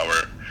cases on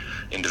our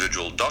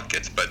individual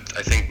dockets. But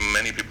I think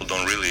many people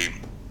don't really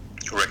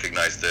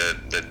recognize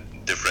the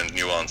different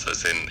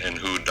nuances in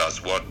who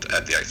does what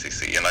at the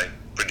ICC, and I'm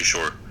pretty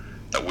sure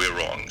that we're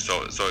wrong.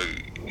 So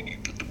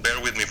bear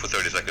with me for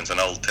 30 seconds and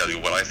I'll tell you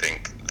what I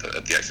think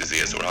the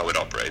ICC is or how it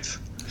operates.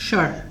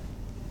 Sure.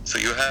 So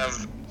you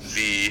have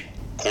the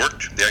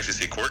court, the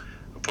ICC court,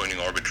 appointing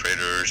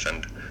arbitrators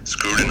and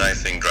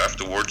scrutinizing draft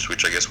awards,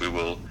 which I guess we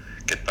will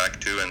get back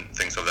to, and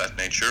things of that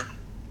nature.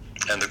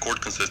 And the court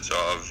consists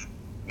of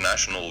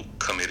national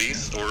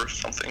committees or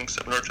something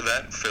similar to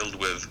that, filled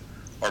with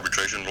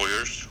arbitration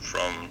lawyers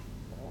from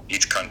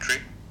each country.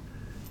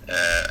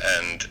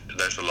 And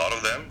there's a lot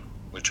of them,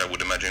 which I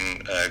would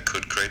imagine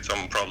could create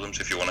some problems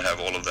if you want to have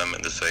all of them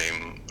in the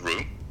same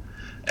room.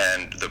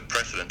 And the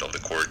president of the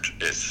court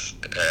is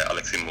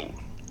Alexei Moule.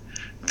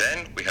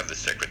 Then we have the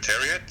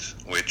secretariat,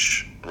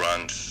 which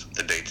runs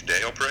the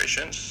day-to-day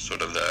operations,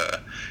 sort of the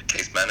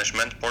case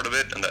management part of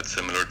it, and that's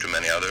similar to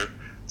many other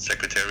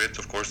secretariat,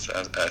 of course,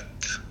 at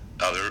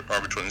other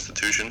arbitral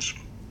institutions.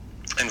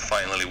 And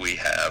finally, we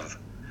have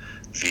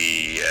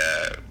the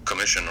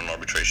Commission on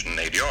Arbitration and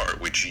ADR,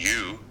 which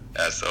you,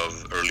 as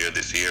of earlier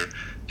this year,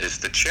 is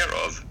the chair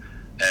of.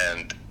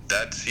 And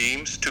that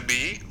seems to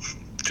be,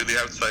 to the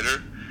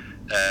outsider,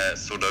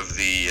 sort of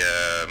the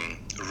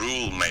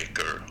rule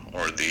maker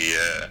or the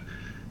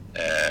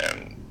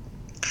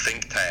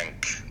think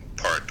tank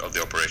part of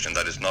the operation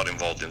that is not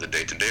involved in the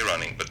day-to-day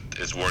running, but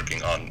is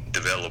working on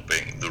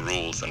developing the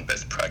rules and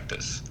best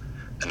practice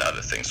and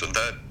other things. So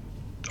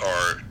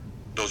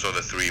those are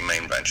the three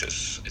main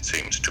branches, it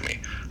seems to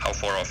me. How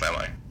far off am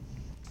I?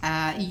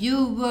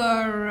 You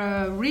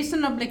were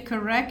reasonably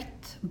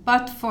correct,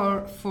 but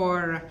for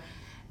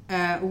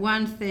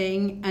one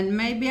thing, and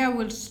maybe I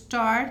will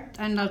start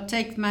and I'll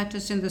take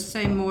matters in the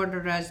same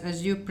order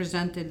as you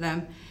presented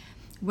them.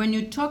 When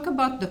you talk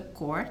about the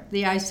court,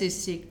 the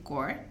ICC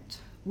court,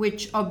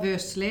 which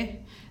obviously,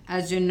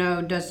 as you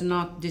know, does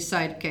not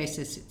decide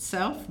cases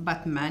itself,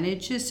 but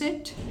manages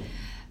it,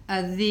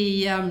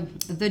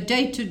 the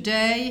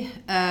day-to-day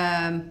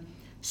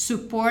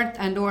support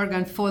and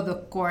organ for the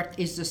court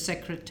is the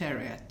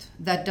secretariat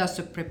that does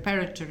the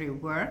preparatory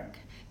work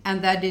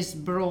and that is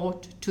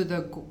brought to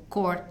the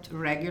court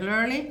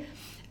regularly.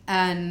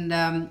 And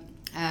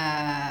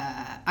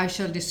I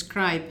shall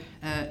describe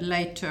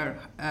later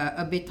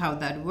a bit how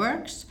that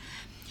works.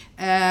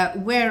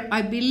 Where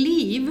I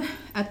believe,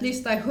 at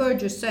least I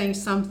heard you saying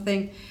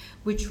something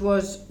which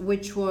was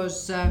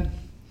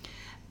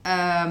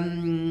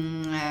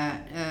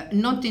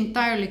not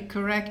entirely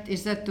correct,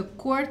 is that the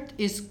court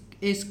is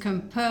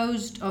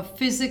composed of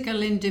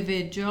physical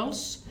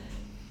individuals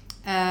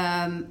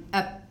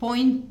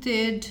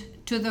appointed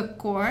to the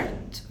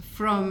court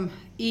from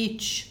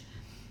each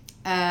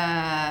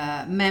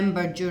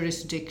member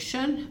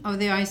jurisdiction of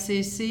the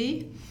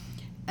ICC.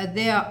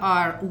 There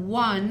are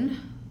one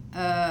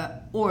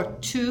or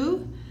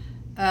two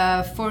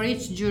for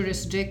each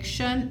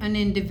jurisdiction, an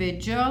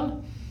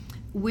individual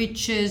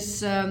which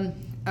is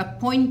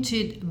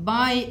appointed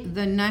by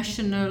the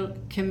National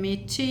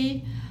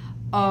Committee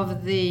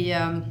of the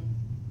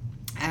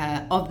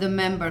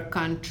member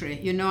country.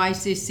 You know,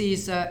 ICC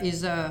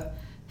is a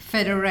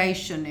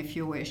federation, if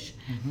you wish.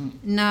 Mm-hmm.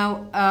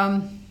 Now,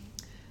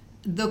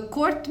 the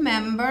court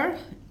member,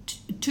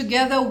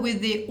 together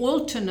with the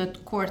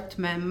alternate court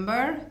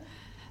member,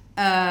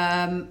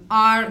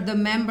 are the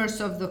members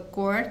of the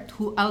court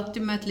who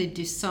ultimately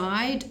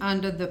decide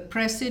under the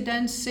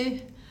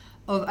presidency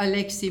of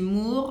Alexis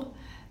Moore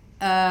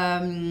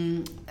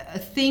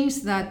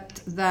things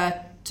that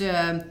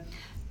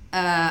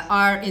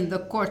are in the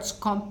court's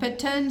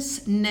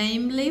competence,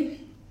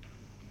 namely,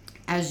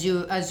 as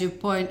you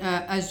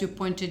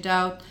pointed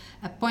out,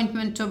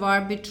 appointment of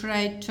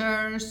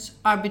arbitrators,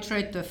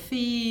 arbitrator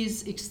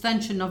fees,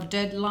 extension of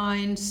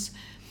deadlines,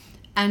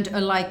 and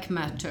alike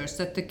matters,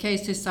 that the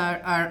cases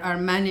are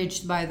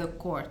managed by the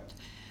court.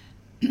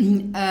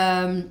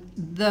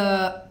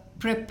 The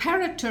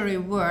preparatory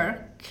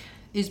work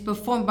is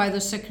performed by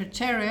the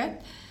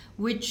Secretariat,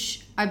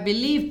 which I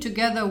believe,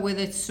 together with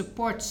its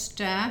support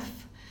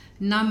staff,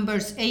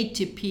 numbers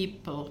 80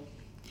 people.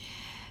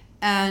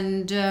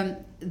 And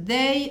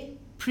they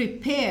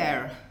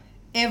prepare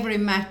every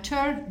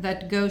matter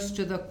that goes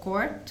to the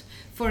court.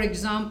 For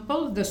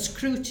example, the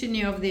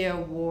scrutiny of the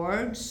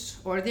awards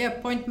or the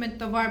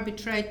appointment of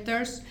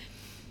arbitrators.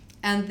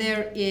 And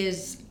there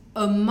is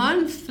a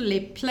monthly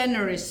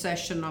plenary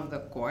session of the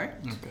court,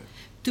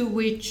 to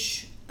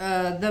which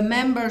the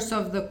members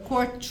of the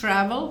court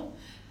travel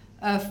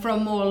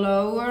from all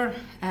over,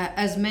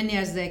 as many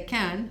as they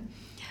can.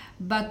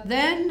 But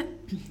then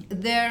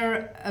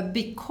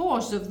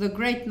because of the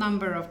great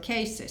number of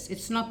cases,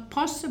 it's not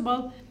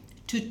possible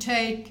to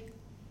take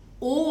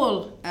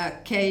all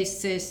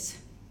cases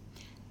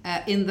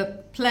in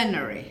the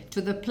plenary.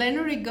 To the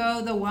plenary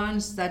go the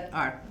ones that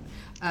are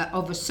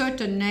of a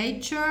certain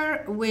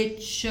nature,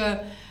 which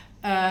are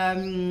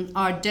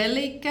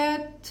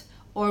delicate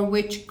or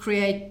which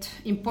create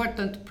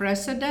important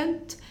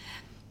precedent.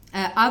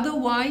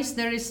 Otherwise,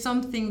 there is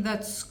something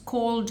that's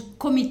called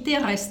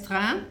comité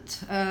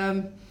restreint,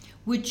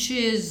 which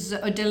is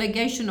a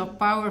delegation of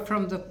power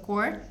from the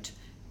court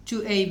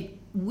to a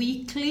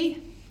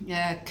weekly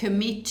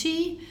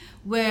committee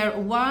where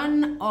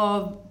one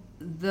of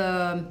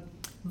the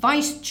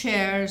vice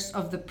chairs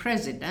of the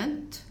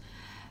president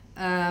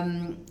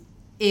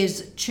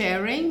is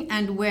chairing,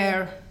 and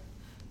where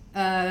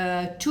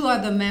two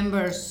other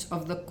members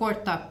of the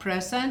court are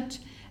present,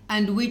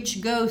 and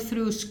which go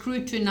through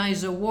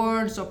scrutinize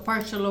awards or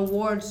partial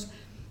awards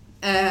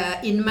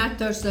in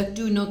matters that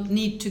do not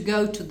need to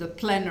go to the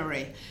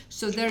plenary.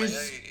 So there is.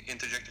 May I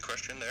interject a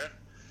question there?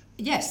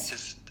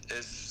 Yes.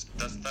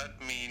 Does that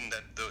mean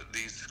that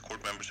these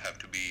court members have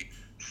to be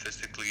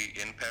physically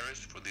in Paris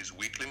for these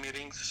weekly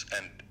meetings?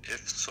 And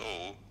if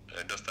so,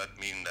 does that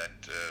mean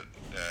that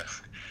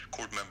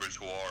court members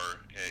who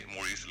are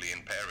more easily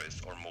in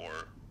Paris are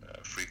more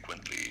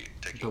frequently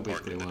taking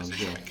part in the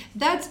decision making?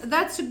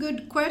 That's a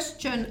good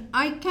question.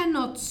 I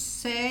cannot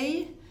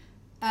say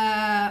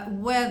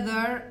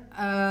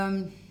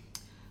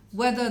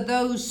whether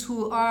those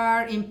who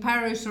are in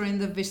Paris or in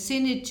the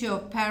vicinity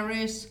of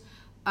Paris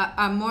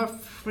are more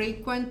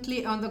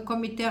frequently on the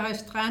comité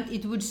restreint,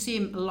 it would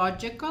seem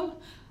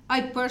logical.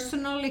 I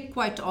personally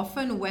quite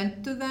often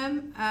went to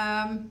them.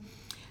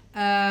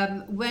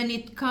 When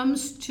it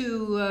comes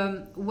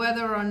to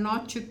whether or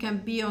not you can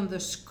be on the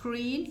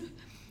screen,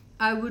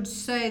 I would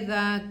say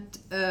that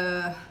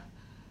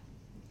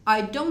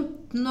I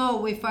don't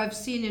know if I've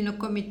seen in a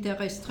comité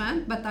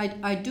restreint, but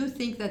I do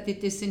think that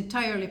it is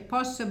entirely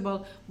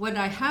possible. What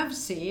I have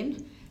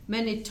seen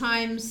many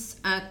times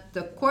at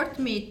the court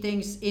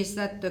meetings is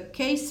that the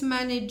case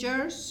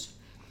managers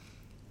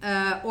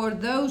or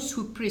those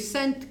who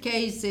present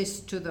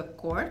cases to the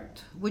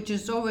court, which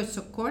is always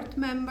a court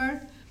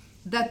member,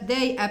 that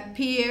they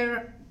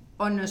appear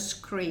on a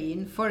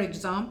screen. For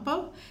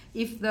example,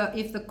 if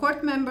the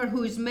court member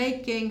who is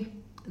making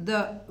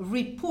the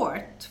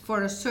report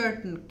for a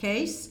certain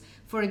case,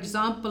 for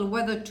example,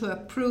 whether to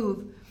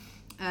approve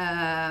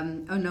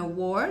an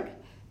award,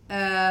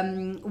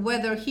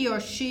 whether he or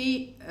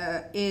she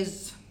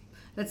is,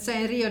 let's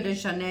say, in Rio de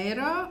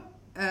Janeiro,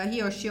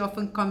 he or she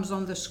often comes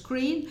on the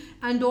screen.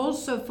 And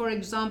also, for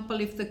example,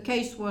 if the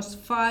case was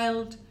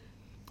filed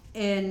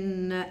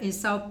in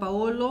Sao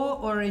Paulo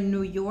or in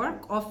New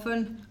York,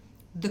 often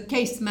the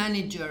case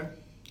manager,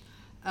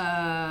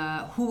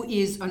 who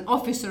is an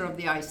officer of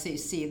the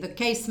ICC, the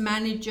case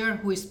manager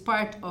who is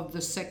part of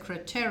the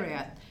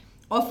secretariat,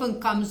 often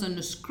comes on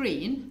the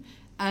screen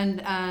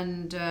and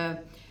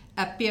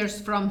appears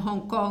from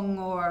Hong Kong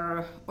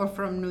or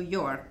from New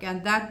York.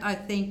 And that, I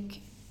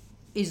think,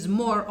 is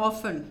more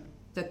often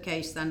the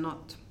case than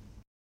not.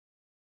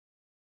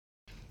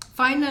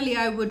 Finally,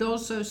 I would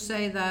also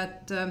say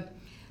that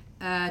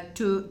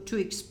to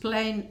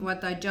explain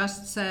what I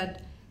just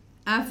said,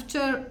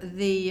 after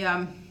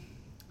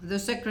the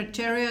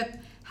Secretariat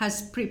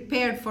has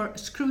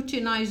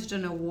scrutinized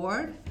an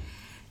award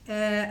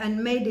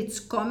and made its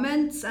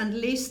comments and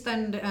list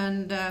and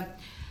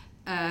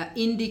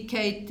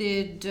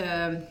indicated,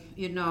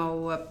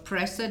 a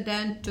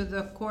precedent to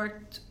the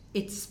court.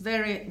 It's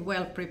very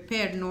well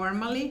prepared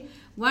normally.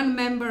 One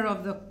member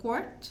of the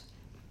court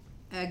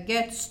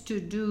gets to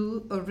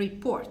do a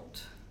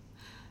report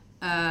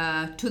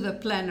to the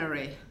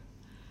plenary,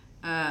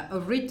 a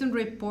written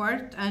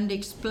report, and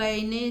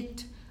explain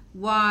it,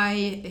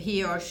 why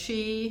he or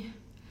she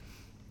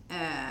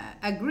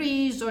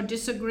agrees or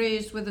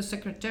disagrees with the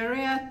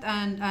Secretariat,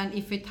 and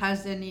if it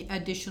has any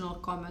additional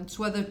comments,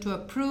 whether to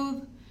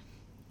approve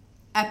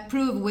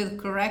with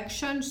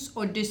corrections,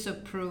 or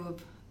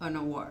disapprove an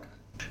award.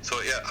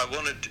 So yeah, I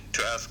wanted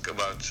to ask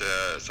about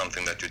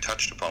something that you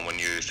touched upon when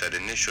you said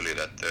initially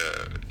that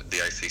the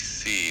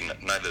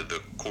ICC, neither the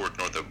court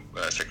nor the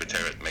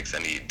Secretariat makes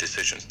any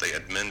decisions. They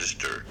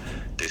administer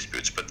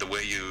disputes. But the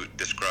way you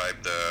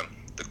describe the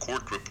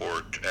court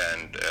report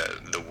and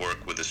the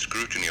work with the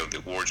scrutiny of the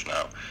awards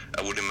now,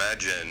 I would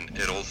imagine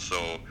it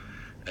also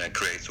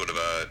creates sort of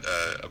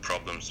a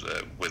problems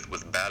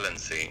with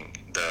balancing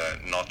the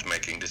not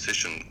making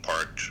decision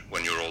part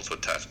when you're also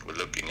tasked with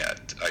looking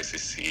at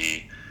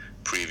ICC,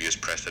 previous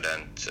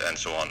precedent, and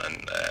so on,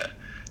 and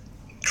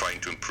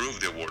trying to improve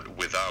the award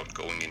without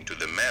going into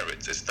the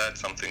merits. Is that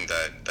something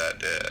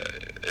that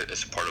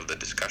is part of the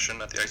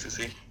discussion at the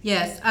ICC?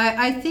 Yes,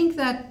 I think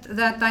that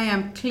I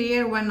am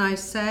clear when I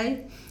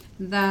say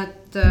that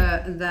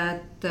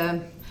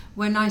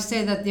when I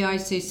say that the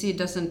ICC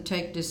doesn't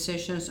take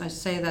decisions, I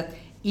say that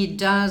it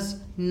does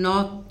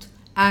not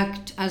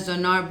act as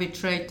an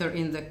arbitrator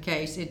in the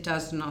case. It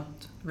does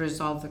not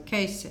resolve the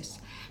cases.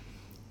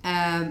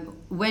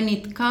 When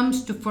it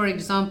comes to, for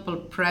example,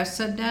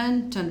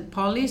 precedent and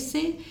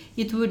policy,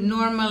 it would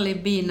normally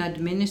be in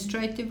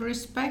administrative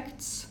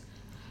respects,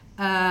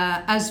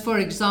 as for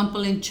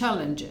example in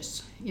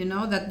challenges,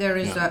 that there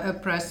is a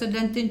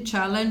precedent in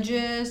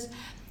challenges,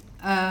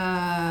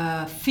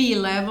 fee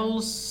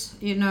levels,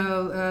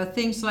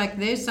 things like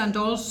this, and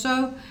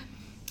also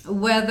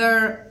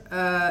whether,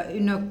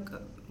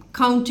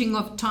 counting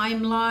of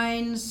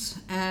timelines,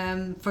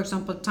 for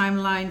example,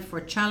 timeline for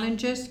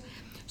challenges.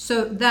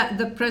 So that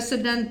the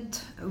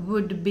precedent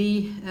would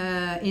be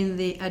in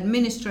the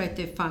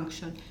administrative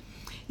function.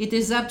 It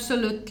is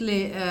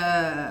absolutely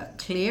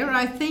clear,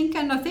 I think,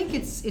 and I think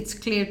it's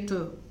clear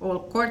to all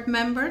court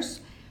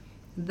members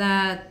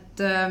that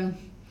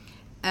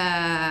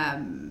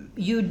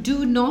you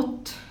do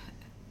not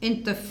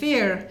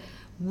interfere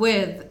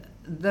with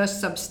the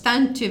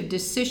substantive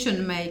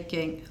decision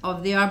making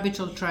of the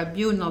arbitral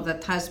tribunal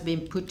that has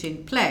been put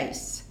in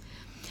place.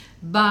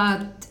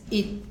 But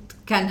it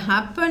can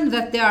happen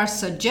that there are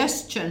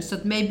suggestions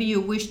that maybe you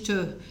wish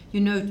to,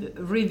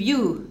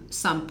 review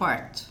some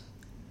part.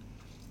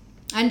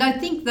 And I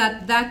think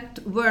that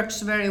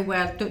works very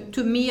well.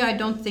 To me, I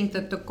don't think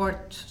that the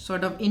court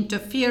sort of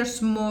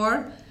interferes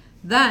more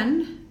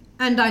than,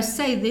 and I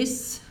say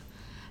this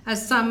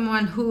as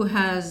someone who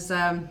has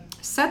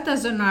sat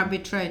as an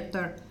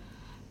arbitrator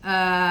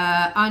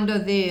under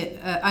the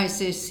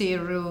ICC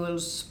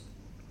rules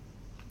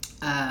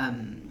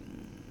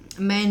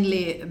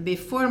mainly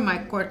before my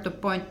court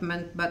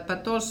appointment,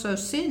 but also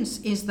since,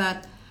 is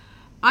that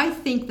I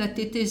think that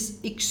it is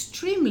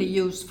extremely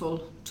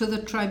useful to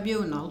the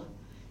tribunal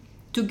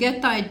to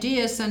get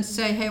ideas and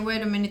say, hey,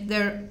 wait a minute,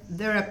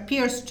 there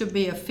appears to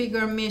be a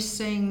figure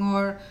missing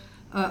or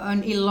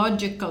an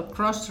illogical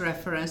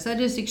cross-reference. That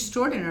is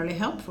extraordinarily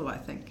helpful, I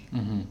think.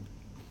 Mm-hmm.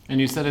 And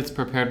you said it's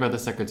prepared by the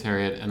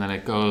Secretariat and then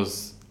it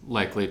goes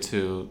likely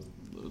to,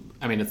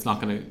 I mean, it's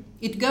not going to...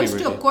 It goes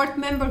to a court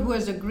member who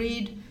has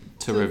agreed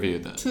to review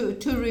that.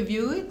 To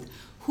review it,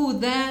 who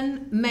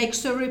then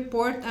makes a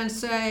report and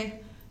say,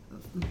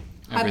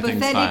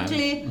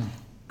 hypothetically,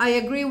 I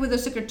agree with the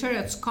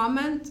Secretariat's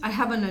comment. I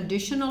have an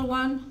additional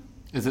one.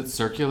 Is it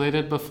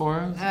circulated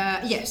before?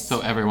 Yes. So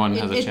everyone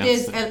has a chance. It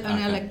is an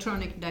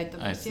electronic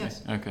database. I see.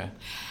 Yes. Okay.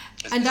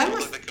 And there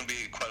can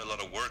be quite a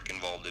lot of work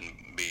involved in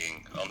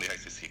being on the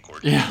ICC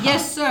court. Yeah.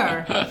 Yes,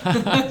 sir.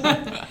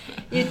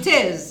 It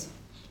is.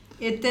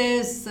 It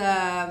is.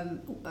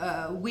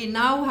 We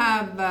now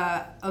have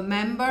a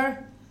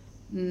member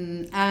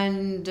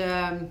and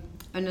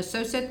an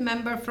associate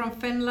member from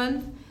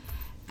Finland.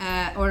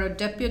 Or a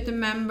deputy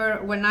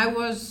member. When I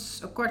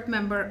was a court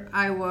member,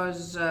 I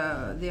was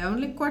the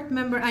only court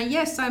member. And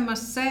yes, I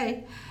must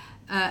say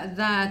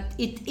that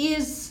it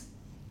is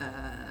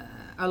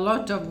a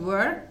lot of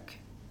work,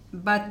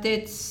 but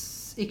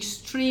it's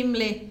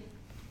extremely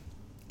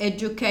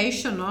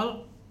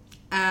educational,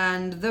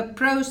 and the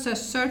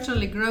process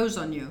certainly grows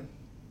on you.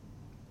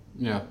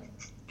 Yeah.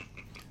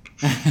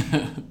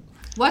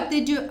 What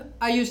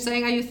are you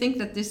saying? Are you think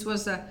that this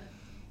was a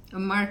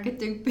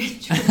marketing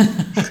pitch? No,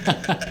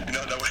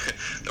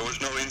 there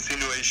was no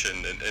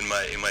insinuation in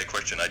my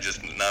question. I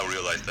just now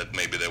realized that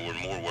maybe there were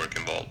more work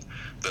involved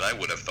than I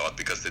would have thought,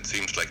 because it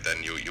seems like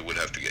then you would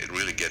have to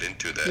really get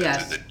into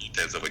the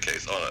details of a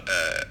case on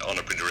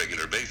a pretty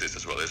regular basis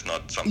as well. It's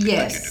not something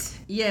that you do.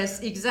 Yes,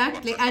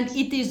 exactly. And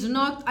it is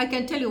not, I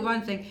can tell you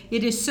one thing,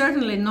 it is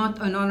certainly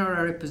not an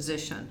honorary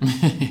position.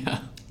 Yeah.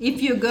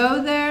 If you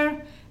go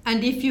there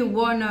and if you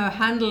want to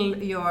handle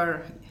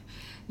your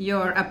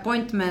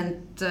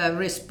appointment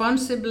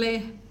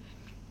responsibly,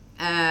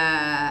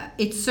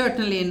 it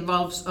certainly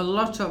involves a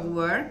lot of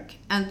work.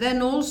 And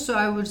then also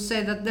I would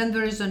say that then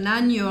there is an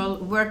annual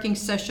working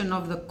session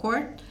of the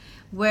court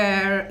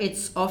where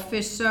it's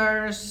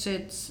officers,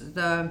 it's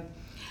the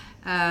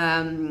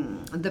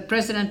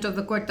president of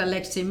the court,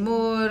 Alexi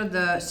Moore,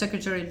 the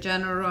Secretary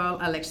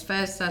General, Alex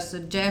Fess, as a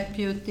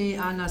deputy,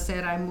 Anna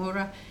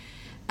Seraimura,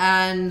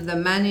 and the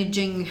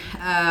managing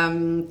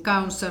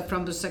counsel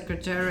from the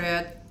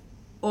Secretariat,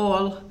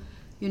 all,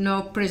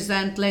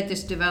 present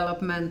latest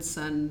developments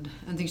and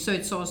things. So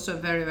it's also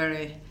very,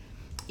 very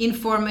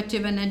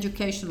informative and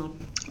educational.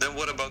 Then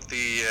what about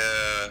the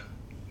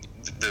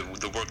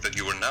work that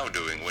you are now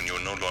doing when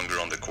you're no longer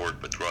on the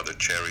court but rather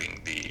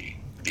chairing the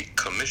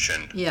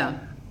commission? Yeah.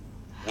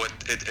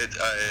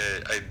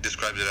 I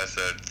described it as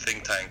a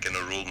think tank and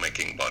a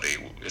rule-making body.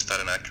 Is that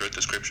an accurate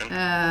description?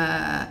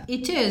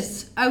 It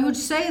is. I would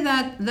say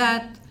that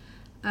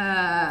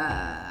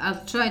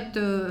I'll try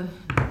to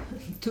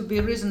be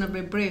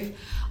reasonably brief.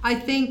 I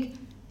think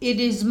it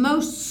is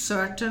most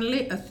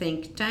certainly a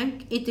think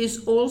tank. It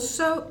is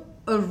also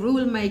a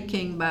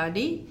rule-making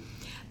body.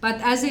 But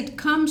as it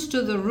comes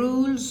to the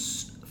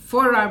rules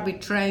for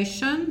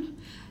arbitration,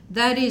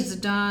 that is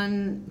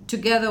done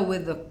together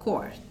with the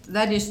court.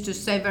 That is to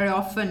say, very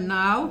often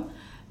now,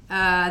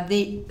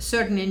 the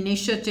certain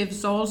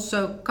initiatives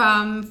also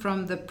come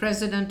from the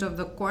president of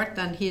the court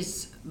and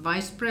his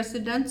vice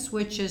presidents,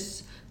 which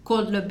is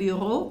called le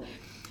bureau.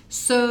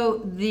 So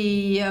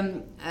the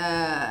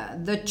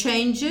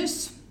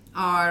changes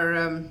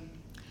are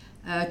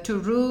to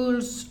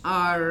rules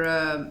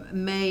are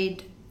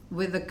made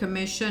with the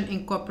commission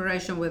in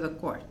cooperation with the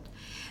court.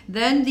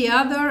 Then the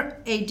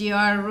other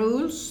ADR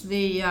rules,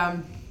 the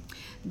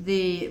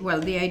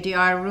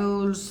ADR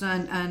rules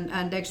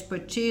and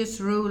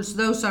expertise rules,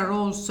 those are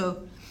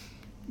also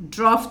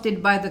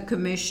drafted by the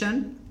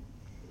commission.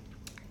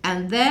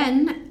 And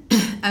then,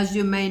 as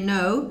you may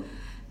know,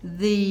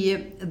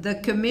 the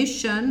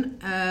commission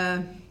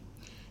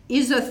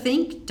is a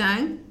think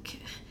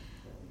tank,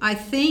 I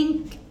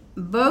think,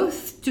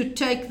 both to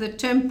take the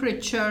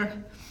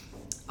temperature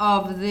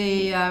of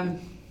the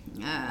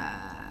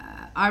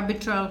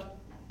arbitral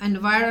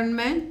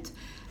environment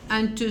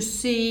and to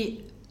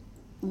see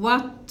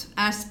what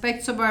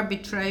aspects of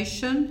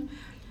arbitration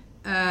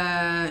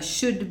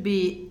should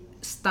be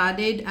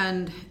studied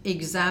and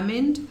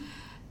examined.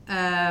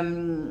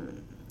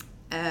 And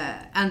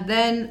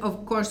then,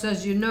 of course,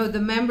 as you know, the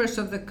members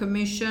of the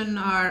commission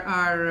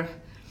are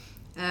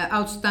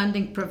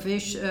outstanding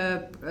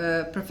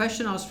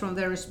professionals from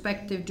their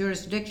respective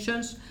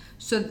jurisdictions.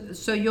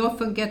 So you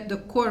often get the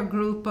core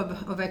group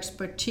of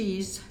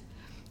expertise,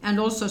 and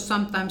also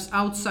sometimes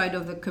outside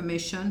of the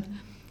commission,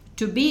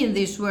 to be in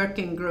these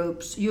working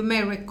groups. You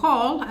may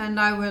recall, and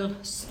I will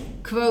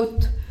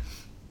quote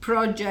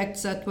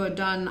projects that were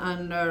done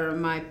under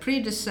my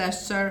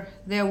predecessor.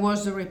 There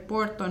was a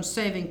report on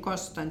saving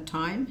cost and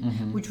time,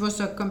 which was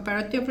a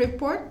comparative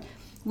report,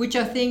 which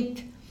I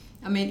think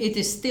I mean, it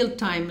is still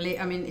timely.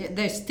 I mean,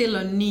 there's still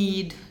a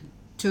need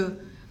to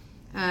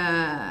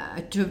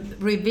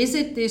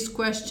revisit these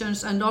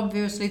questions, and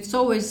obviously it's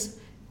always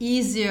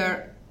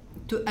easier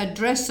to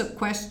address a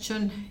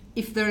question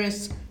if there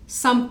is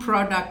some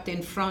product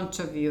in front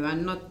of you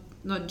and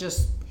not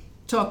just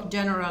talk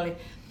generally.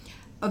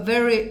 A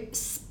very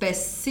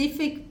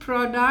specific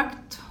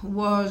product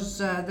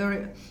was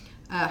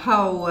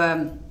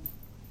how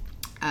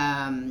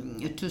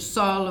to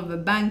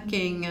solve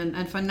banking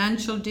and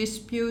financial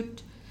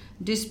disputes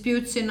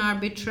in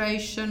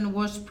arbitration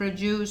was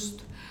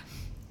produced.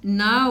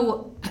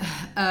 Now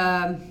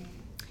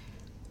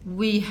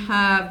we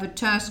have a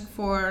task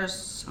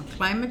force on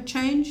climate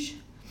change,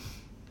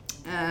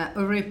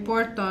 a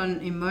report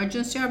on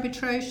emergency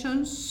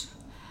arbitrations,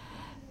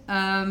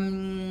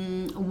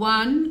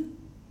 one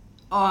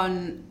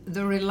on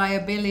the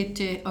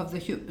reliability of the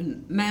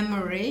human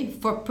memory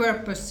for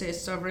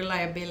purposes of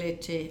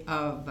reliability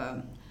of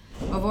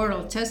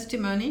oral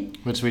testimony,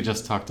 which we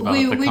just talked about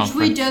at the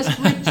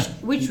conference.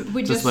 which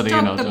we just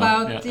talked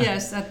about,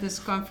 yes, at this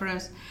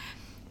conference.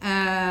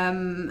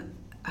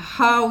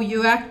 How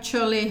you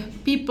actually,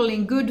 people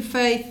in good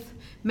faith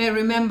may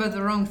remember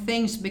the wrong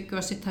things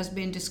because it has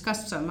been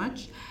discussed so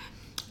much.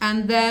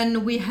 And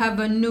then we have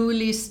a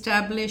newly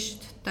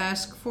established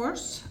task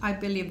force. I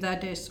believe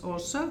that is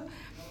also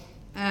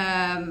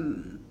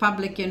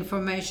public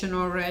information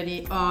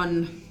already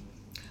on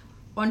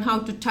how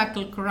to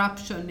tackle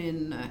corruption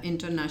in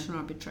international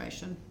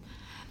arbitration.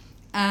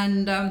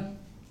 And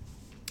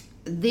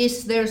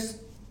there's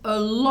a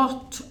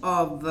lot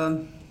of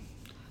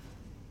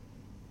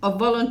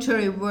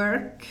voluntary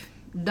work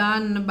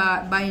done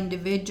by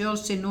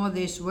individuals in all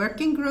these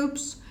working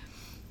groups,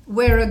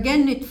 where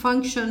again it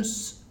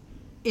functions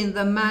in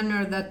the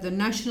manner that the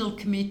national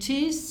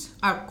committees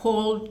are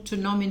called to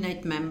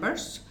nominate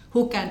members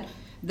who can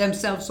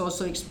themselves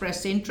also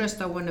express interest.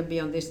 I want to be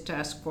on this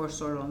task force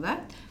or on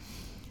that.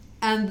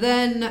 And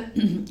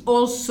then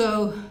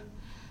also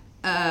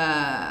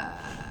I,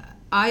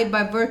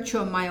 by virtue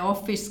of my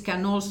office,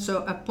 can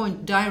also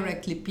appoint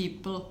directly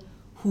people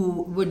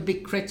who would be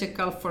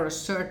critical for a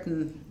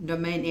certain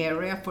domain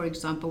area, for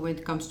example, when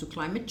it comes to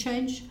climate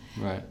change,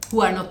 right,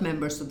 who are not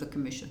members of the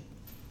Commission.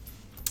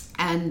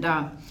 And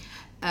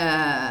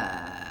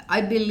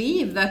I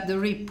believe that the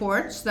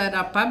reports that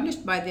are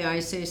published by the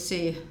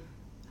ICC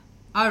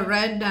are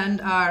read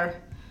and are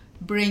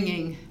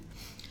bringing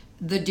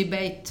the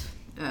debate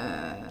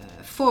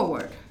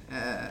forward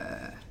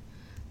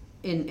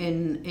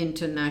in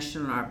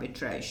international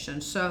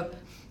arbitration. So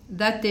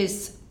that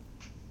is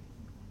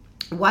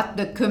what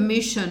the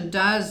Commission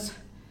does,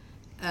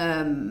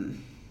 I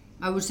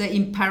would say,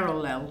 in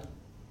parallel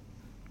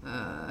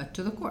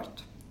to the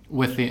court.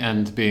 With the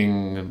end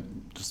being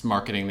just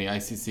marketing the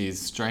ICC's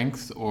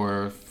strengths,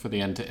 or for the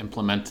end to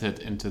implement it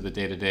into the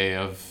day-to-day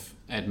of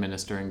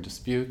administering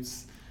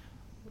disputes?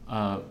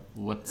 Let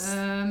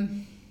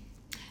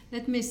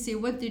me see,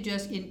 what did you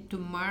ask, into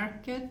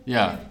market?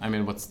 Yeah, I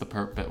mean, what's the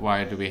purpose?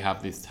 Why do we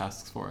have these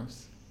task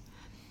forces?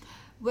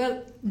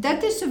 Well,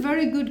 that is a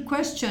very good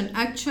question.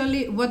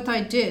 Actually, what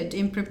I did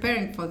in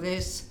preparing for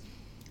this,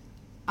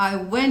 I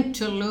went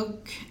to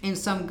look in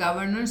some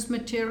governance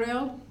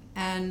material,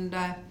 and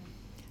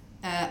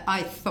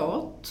I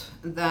thought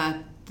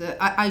that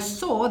I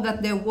saw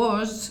that there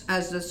was,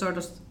 as a sort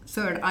of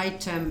third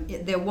item,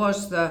 there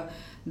was the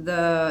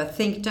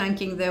think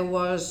tanking, there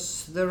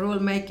was the rule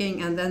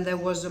making, and then there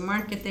was the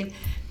marketing.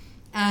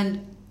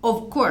 And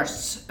of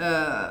course,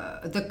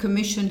 the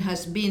Commission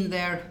has been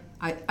there,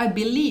 I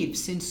believe,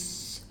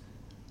 since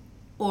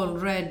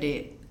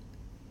already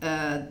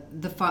the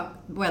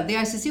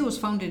ICC was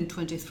founded in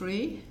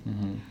 1923.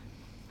 Mm-hmm.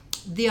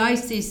 The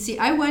ICC,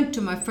 I went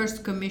to my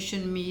first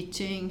Commission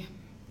meeting,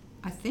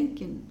 I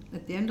think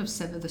at the end of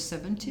the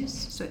 70s.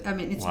 So I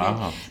mean, it's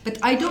wow. But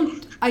I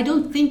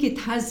don't think it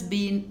has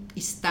been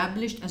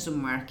established as a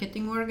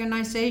marketing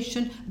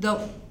organization,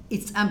 though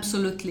it's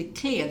absolutely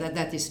clear that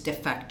that is de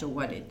facto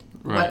what it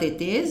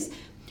is.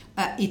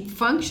 It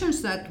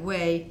functions that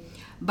way.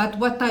 But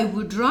what I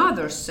would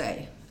rather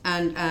say,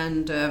 and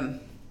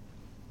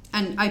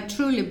I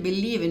truly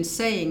believe in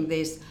saying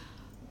this,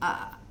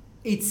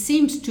 it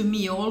seems to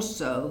me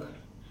also,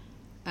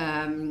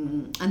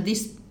 and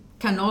this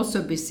can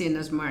also be seen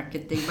as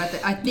marketing, but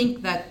I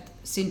think that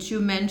since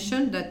you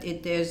mentioned that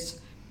it is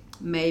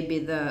maybe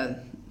the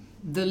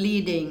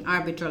leading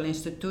arbitral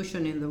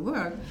institution in the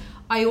world,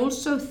 I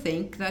also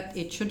think that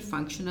it should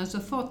function as a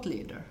thought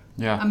leader.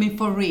 Yeah. I mean,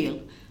 for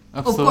real.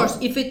 Absolutely. Of course,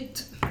 if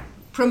it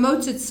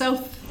promotes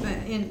itself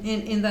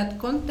in that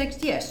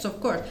context, yes,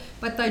 of course.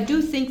 But I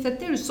do think that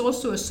there is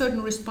also a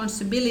certain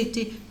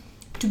responsibility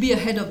to be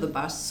ahead of the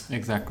bus.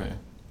 Exactly.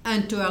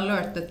 And to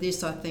alert that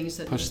these are things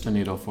that push the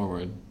needle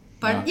forward.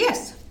 But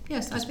yes,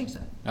 I think so.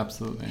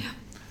 Absolutely.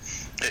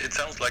 It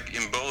sounds like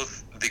in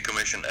both the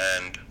Commission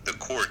and the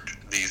court,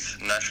 these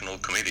national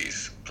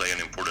committees play an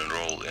important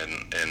role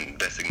in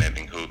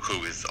designating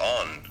who is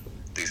on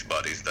these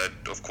bodies. That,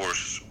 of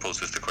course,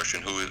 poses the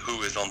question,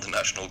 who is on the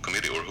national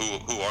committee, or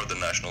who are the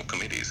national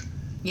committees?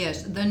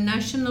 Yes, the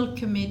national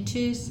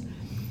committees,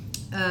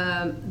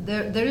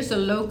 there is a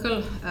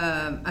local,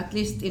 at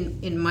least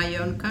in my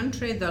own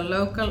country, the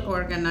local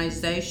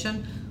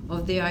organization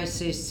of the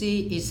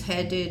ICC is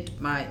headed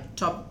by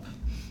top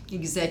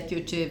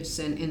executives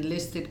in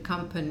listed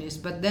companies.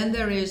 But then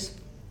there is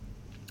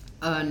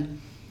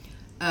an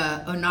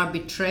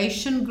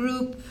arbitration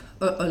group,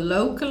 a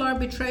local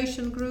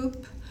arbitration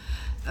group,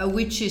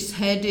 which is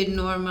headed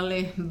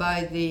normally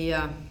by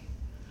the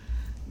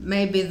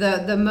maybe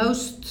the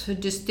most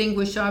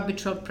distinguished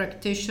arbitral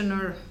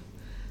practitioner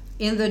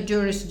in the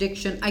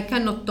jurisdiction. I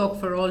cannot talk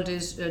for all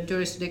these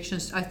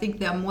jurisdictions. I think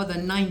there are more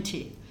than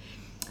 90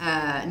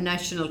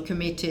 national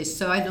committees,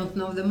 so I don't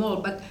know them all.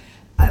 But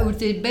I would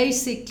say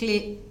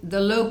basically the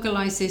local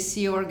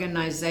ICC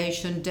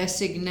organization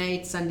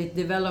designates and it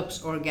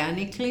develops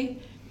organically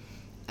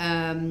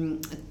to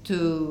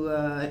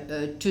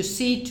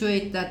see to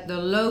it that the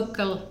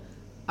local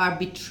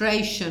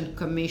arbitration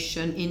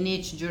commission in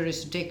each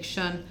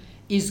jurisdiction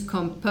is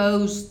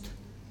composed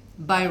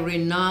by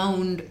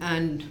renowned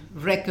and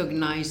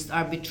recognized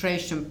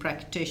arbitration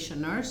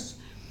practitioners.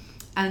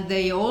 And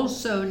they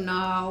also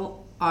now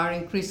are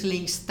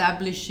increasingly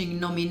establishing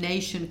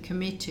nomination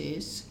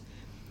committees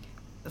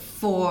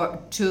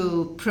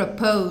to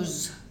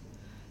propose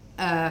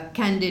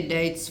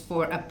candidates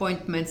for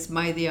appointments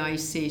by the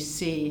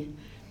ICC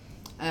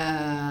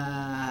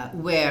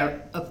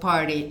where a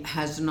party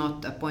has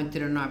not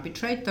appointed an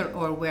arbitrator,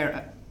 or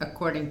where,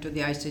 according to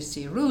the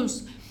ICC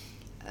rules,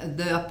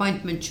 the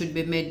appointment should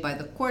be made by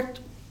the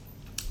court.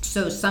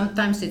 So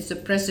sometimes it's the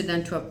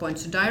president who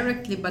appoints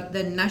directly, but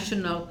then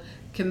national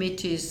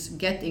committees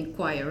get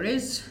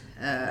inquiries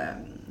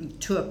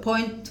to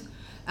appoint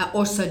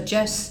or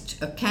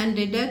suggest a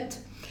candidate,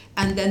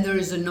 and then there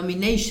is a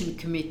nomination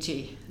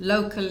committee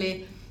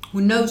locally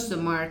who knows the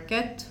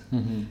market,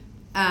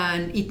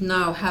 and it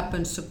now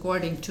happens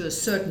according to a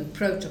certain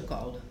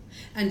protocol.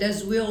 And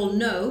as we all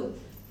know,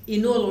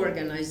 in all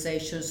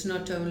organizations,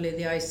 not only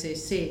the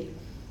ICC,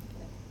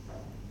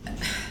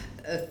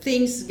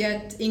 things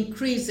get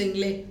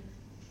increasingly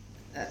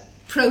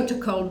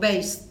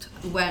protocol-based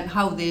when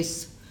how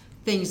these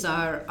things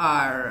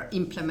are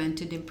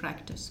implemented in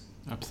practice.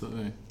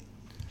 Absolutely.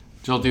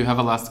 Joel, do you have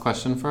a last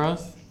question for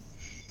us?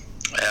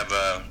 I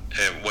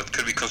have what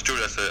could be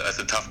construed as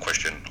a tough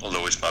question,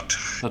 although it's not.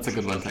 That's a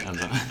good one to end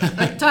on.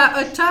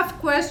 A tough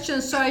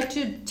question, so I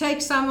should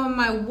take some of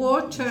my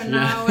water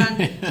now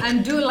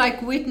and do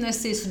like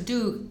witnesses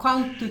do,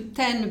 count to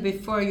 10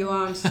 before you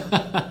answer.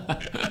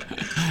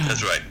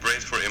 That's right,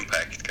 brace for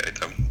impact,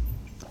 Carita.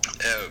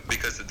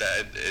 Because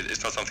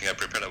it's not something I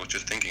prepared, I was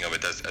just thinking of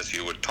it as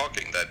you were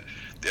talking, that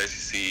the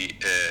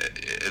ICC,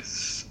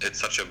 it's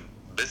such a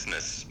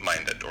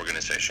business-minded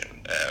organization,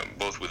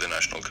 both with the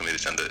national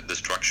committees and the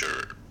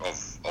structure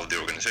of the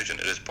organization.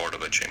 It is part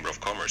of a chamber of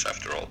commerce,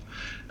 after all.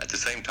 At the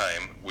same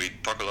time, we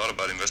talk a lot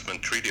about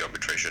investment treaty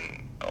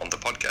arbitration on the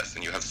podcast,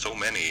 and you have so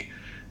many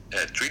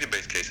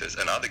treaty-based cases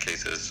and other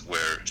cases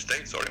where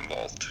states are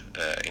involved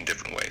in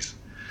different ways.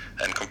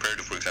 And compared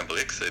to, for example,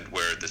 ICSID,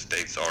 where the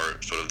states are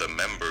sort of the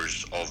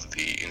members of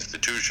the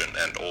institution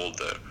and all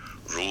the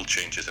rule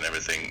changes and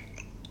everything,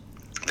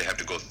 they have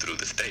to go through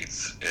the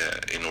states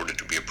in order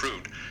to be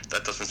approved.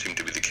 That doesn't seem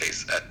to be the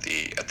case at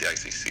the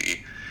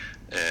ICC.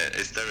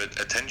 Is there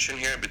a tension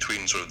here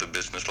between sort of the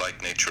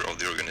business-like nature of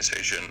the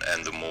organization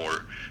and the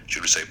more,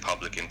 should we say,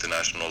 public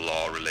international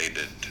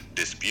law-related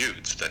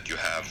disputes that you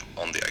have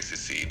on the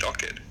ICC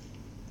docket?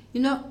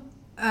 You know,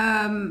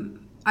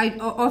 I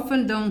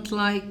often don't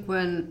like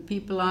when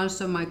people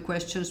answer my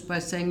questions by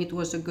saying it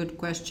was a good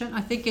question.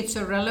 I think it's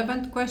a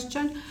relevant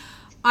question.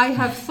 I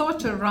have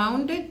thought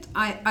around it.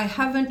 I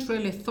haven't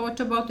really thought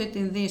about it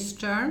in these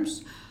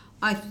terms.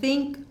 I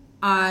think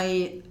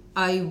I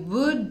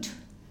would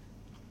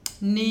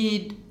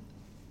need,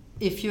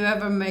 if you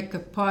ever make a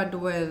pod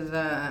with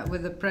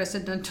the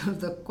president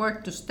of the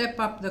court, to step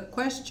up the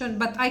question.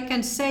 But I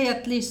can say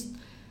at least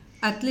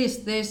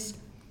this: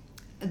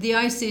 the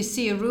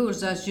ICC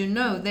rules, as you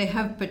know, they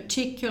have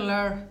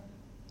particular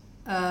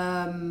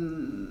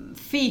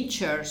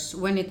features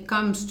when it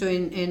comes to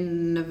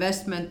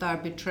investment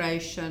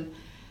arbitration,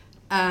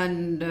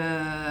 and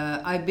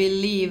I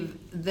believe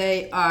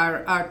they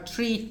are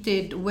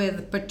treated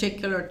with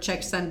particular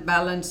checks and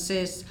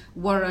balances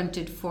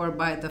warranted for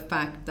by the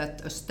fact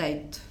that a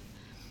state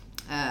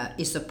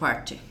is a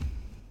party.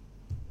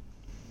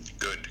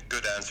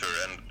 Good answer.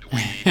 And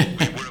we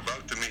were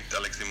about to meet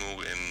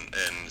Aleximu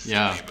in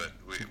Sydney, but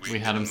we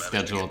had him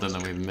scheduled and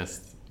then we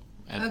missed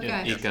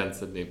Ika in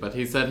Sydney, but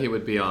he said he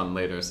would be on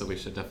later, so we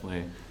should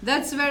definitely.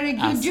 That's very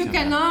good. You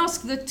can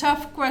ask the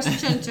tough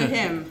question to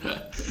him.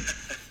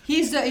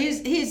 He's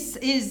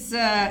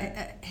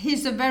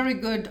a very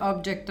good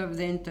object of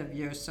the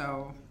interview,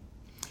 so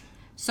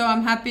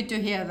I'm happy to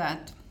hear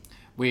that.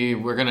 We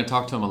were going to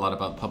talk to him a lot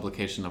about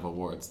publication of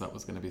awards. That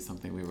was going to be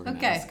something we were going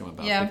to ask him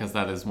about, because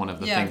that is one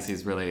of the things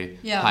he's really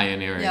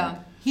pioneering. Yeah,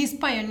 he's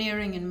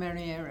pioneering in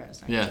many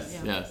areas. Actually.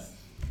 Yes.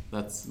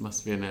 That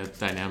must be a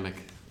dynamic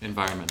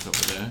environment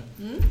over there.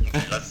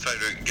 Let's try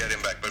to get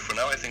him back. But for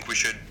now, I think we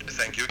should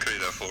thank you,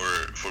 Carita,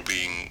 for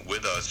being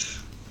with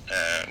us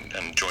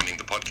and joining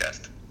the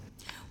podcast.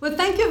 Well,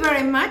 thank you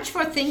very much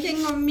for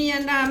thinking of me,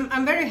 and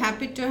I'm very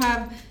happy to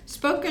have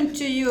spoken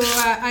to you.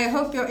 I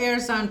hope your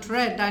ears aren't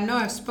red. I know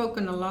I've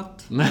spoken a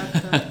lot.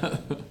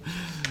 But,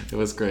 It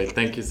was great.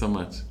 Thank you so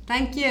much.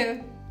 thank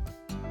you.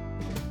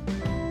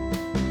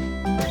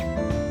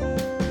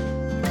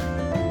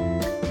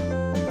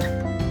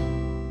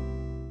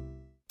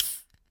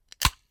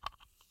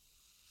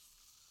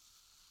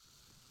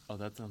 Oh,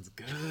 that sounds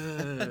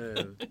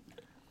good.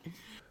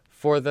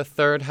 For the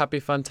third Happy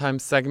Fun Time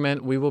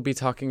segment, we will be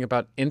talking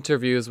about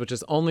interviews, which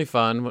is only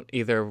fun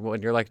either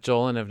when you're like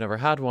Joel and have never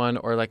had one,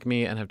 or like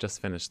me and have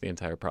just finished the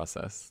entire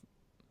process.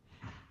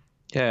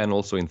 Yeah, and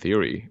also in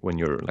theory, when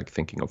you're like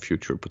thinking of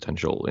future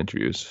potential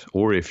interviews,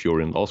 or if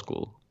you're in law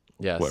school,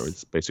 Yes. where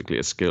it's basically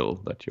a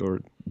skill that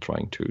you're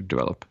trying to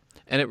develop.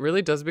 And it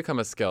really does become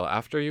a skill.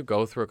 After you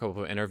go through a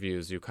couple of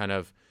interviews, you kind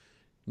of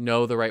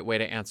know the right way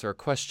to answer a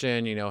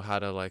question. You know how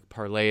to like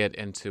parlay it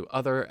into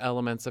other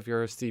elements of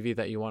your CV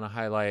that you want to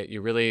highlight.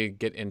 You really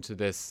get into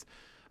this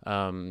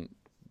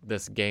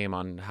this game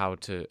on how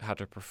to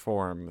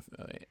perform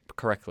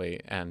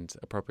correctly and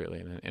appropriately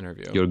in an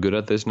interview. You're good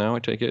at this now, I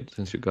take it,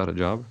 since you got a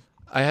job?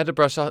 I had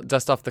to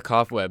dust off the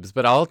cobwebs,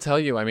 but I'll tell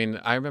you, I mean,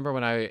 I remember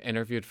when I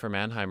interviewed for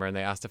Mannheimer and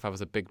they asked if I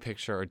was a big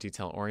picture or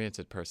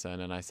detail-oriented person,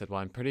 and I said,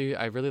 well,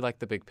 I really like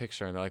the big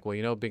picture, and they're like, well,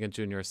 you know, being a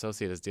junior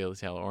associate is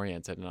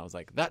detail-oriented, and I was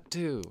like, that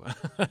too.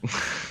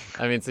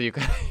 I mean, so you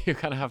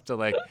kind of have to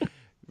like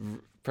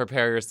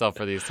prepare yourself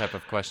for these type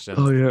of questions.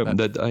 Oh yeah,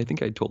 I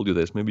think I told you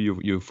this. Maybe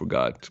you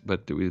forgot,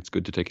 but it's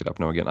good to take it up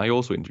now again. I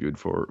also interviewed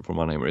for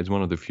Mannheimer. It's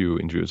one of the few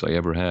interviews I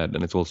ever had,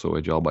 and it's also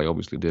a job I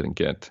obviously didn't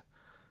get.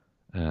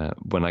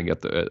 When I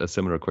get a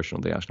similar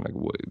question, they asked me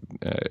like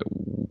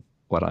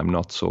what I'm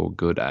not so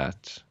good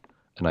at,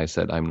 and I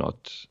said I'm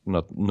not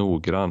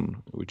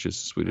noggrann, which is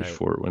Swedish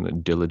for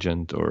when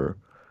diligent or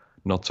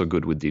not so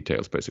good with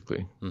details,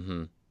 basically.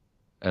 Mm-hmm.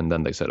 And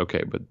then they said,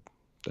 okay, but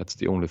that's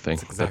the only thing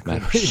that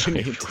matters.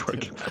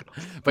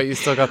 But you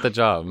still got the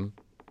job.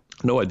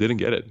 No, I didn't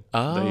get it.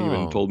 Oh. They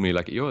even told me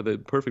like,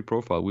 the perfect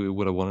profile, we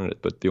would have wanted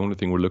it, but the only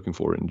thing we're looking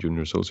for in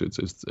junior associates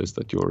is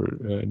that you're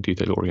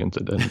detail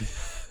oriented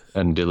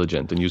and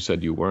diligent, and you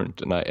said you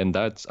weren't, and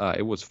that's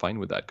I was fine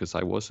with that because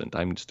I wasn't.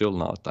 I'm still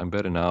not. I'm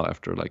better now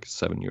after like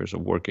 7 years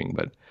of working,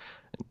 but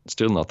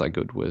still not that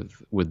good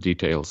with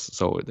details.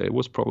 So it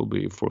was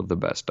probably for the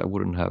best. I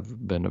wouldn't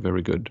have been a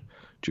very good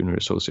junior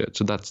associate.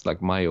 So that's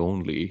like my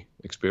only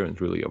experience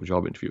really of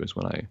job interviews,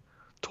 when I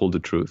told the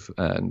truth,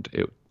 and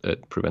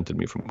it prevented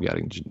me from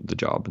getting the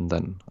job, and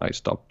then I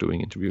stopped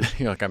doing interviews.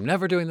 You're like, I'm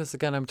never doing this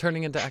again. I'm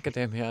turning into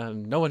academia,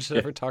 and no one should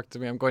ever talk to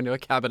me. I'm going to a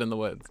cabin in the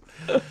woods.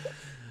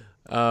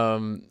 But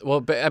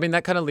I mean,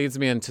 that kind of leads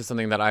me into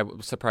something that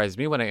surprised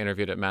me when I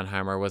interviewed at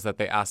Mannheimer, was that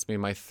they asked me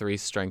my 3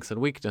 strengths and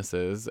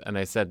weaknesses, and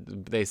they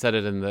said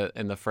it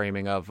in the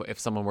framing of, if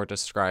someone were to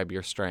describe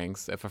your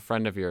strengths, if a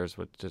friend of yours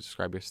were to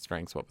describe your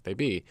strengths, what would they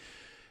be?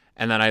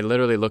 And then I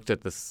literally looked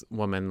at this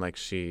woman like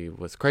she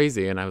was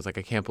crazy, and I was like,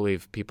 I can't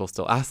believe people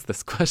still ask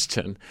this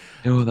question.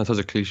 Oh, that's such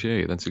a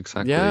cliche. That's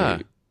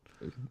exactly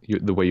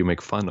the way you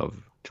make fun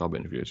of job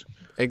interviews.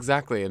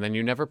 Exactly. And then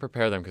you never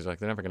prepare them because like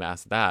they're never going to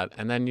ask that.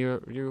 And then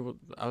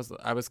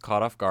I was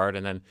caught off guard.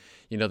 And then,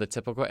 the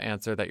typical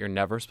answer that you're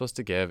never supposed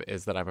to give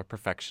is that I'm a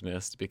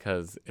perfectionist,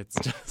 because it's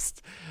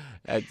just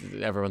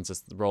everyone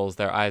just rolls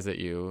their eyes at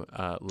you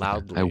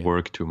loudly. I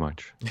work too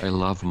much. I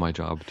love my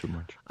job too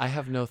much. I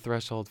have no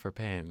threshold for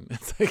pain.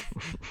 It's like,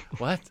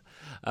 what?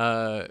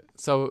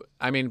 So,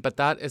 I mean, but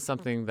that is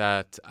something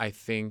that I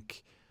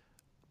think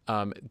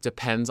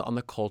depends on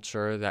the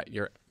culture that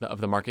of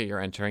the market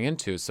you're entering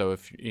into. So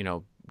if,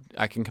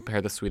 I can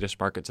compare the Swedish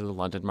market to the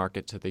London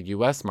market to the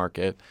US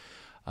market.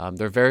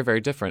 They're very,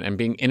 very different. And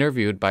being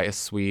interviewed by a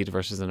Swede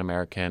versus an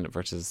American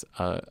versus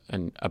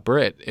a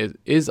Brit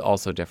is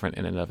also different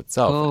in and of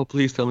itself. Oh,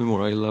 please tell me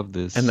more. I love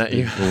this. And that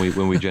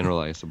when we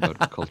generalize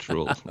about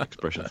cultural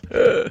expressions.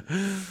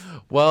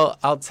 Well,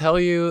 I'll tell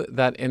you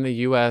that in the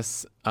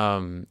US,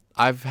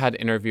 I've had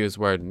interviews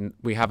where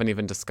we haven't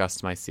even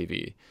discussed my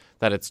CV,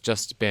 that it's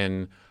just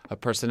been a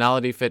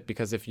personality fit,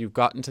 because if you've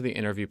gotten to the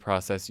interview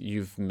process,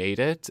 you've made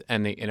it,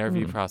 and the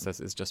interview process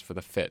is just for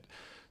the fit.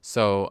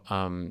 So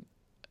I'm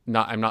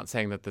not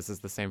saying that this is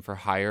the same for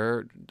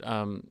higher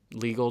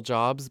legal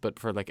jobs, but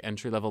for like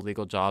entry-level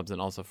legal jobs, and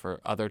also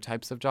for other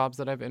types of jobs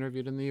that I've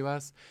interviewed in the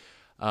U.S.,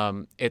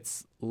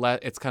 it's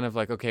kind of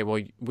like, okay,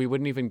 well, we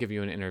wouldn't even give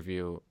you an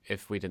interview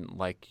if we didn't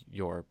like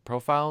your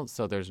profile.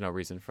 So there's no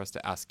reason for us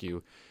to ask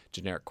you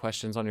generic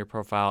questions on your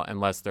profile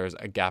unless there's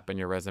a gap in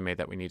your resume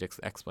that we need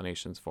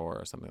explanations for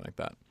or something like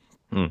that.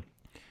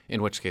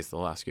 In which case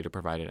they'll ask you to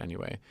provide it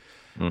anyway.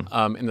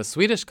 In the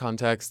Swedish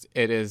context,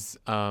 it's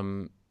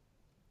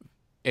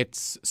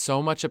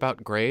so much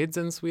about grades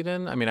in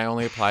Sweden. I mean, I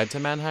only applied to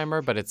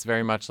Mannheimer, but it's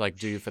very much like,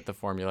 do you fit the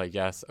formula?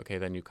 Yes. Okay,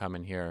 then you come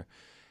in here.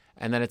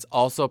 And then it's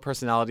also a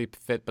personality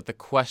fit, but the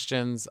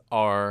questions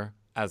are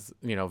as,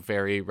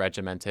 very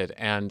regimented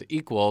and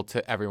equal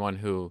to everyone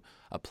who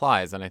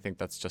applies. And I think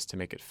that's just to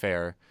make it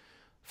fair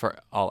for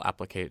all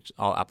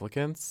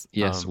applicants.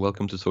 Yes,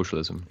 welcome to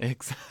socialism.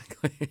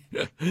 Exactly.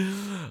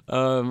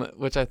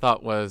 Which I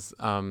thought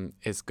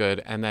is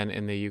good. And then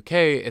in the UK,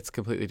 it's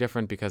completely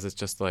different because it's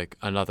just like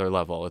another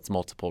level. It's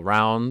multiple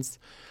rounds.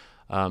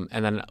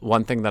 And then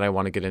one thing that I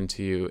want to get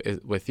into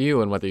with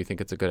you and whether you think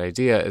it's a good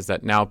idea is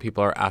that now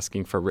people are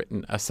asking for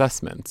written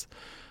assessments.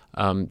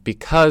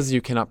 Because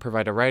you cannot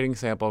provide a writing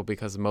sample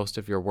because most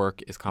of your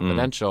work is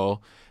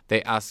confidential,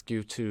 they ask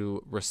you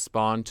to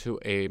respond to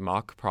a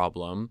mock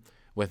problem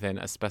within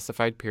a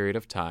specified period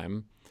of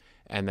time,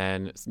 and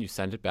then you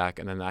send it back,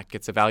 and then that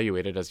gets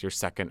evaluated as your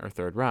second or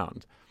third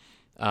round.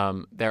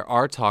 There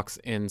are talks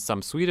in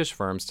some Swedish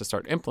firms to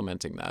start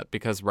implementing that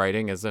because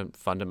writing is a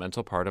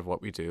fundamental part of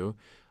what we do,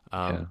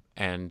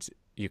 and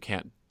you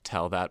can't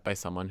tell that by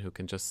someone who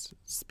can just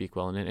speak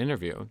well in an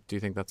interview. Do you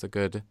think that's a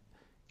good...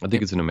 I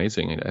think it's an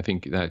amazing. I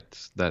think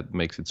that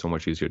makes it so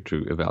much easier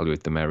to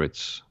evaluate the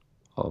merits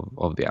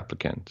of the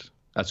applicant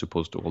as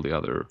opposed to all the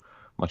other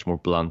much more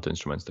blunt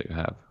instruments that you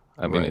have.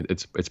 I mean,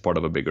 it's part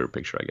of a bigger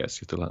picture, I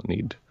guess. You still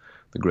need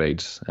the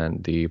grades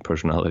and the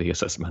personality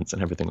assessments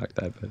and everything like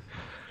that. But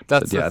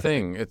that's the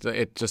thing.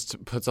 It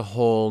just puts a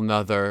whole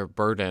nother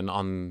burden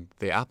on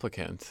the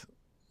applicant.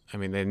 I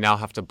mean, they now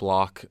have to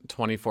block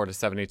 24 to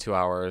 72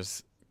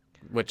 hours,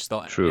 which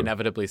they'll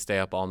inevitably stay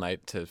up all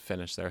night to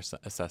finish their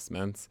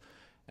assessments.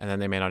 And then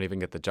they may not even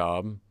get the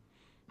job.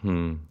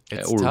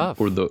 It's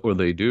tough. Or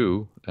they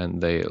do,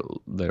 and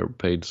they're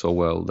paid so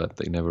well that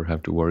they never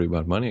have to worry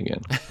about money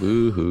again.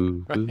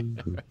 Woo-hoo,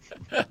 woo-hoo.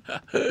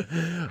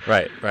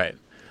 Right.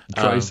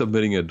 Try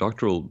submitting a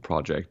doctoral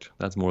project.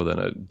 That's more than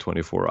a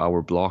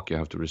 24-hour block you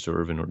have to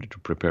reserve in order to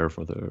prepare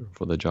for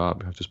the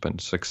job. You have to spend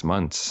 6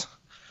 months.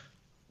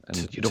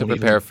 And to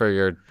prepare for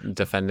your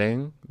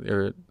defending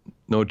your...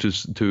 No,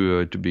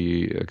 to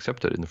be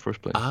accepted in the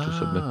first place. To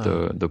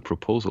submit the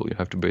proposal, you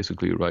have to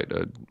basically write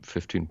a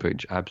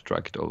 15-page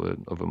abstract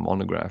of a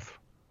monograph.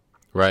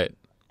 Right.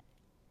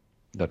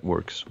 That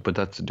works, but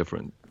that's a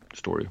different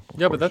story.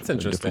 Yeah, but that's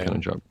interesting.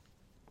 Different kind of job.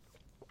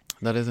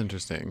 That is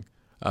interesting.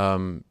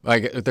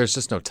 There's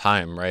just no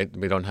time, right?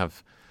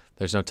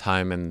 There's no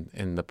time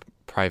in the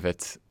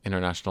private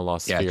international law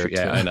sphere.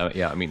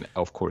 I mean,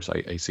 of course,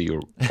 I see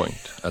your point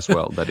as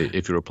well. That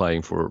if you're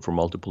applying for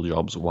multiple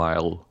jobs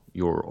while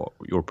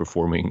you're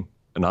performing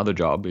another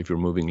job, if you're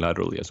moving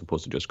laterally as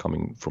opposed to just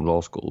coming from law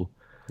school,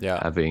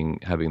 having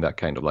that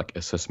kind of like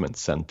assessment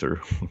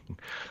center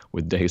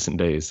with days and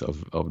days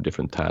of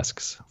different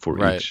tasks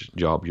for each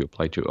job you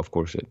apply to, of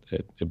course,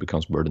 it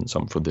becomes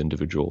burdensome for the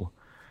individual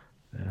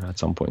at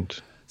some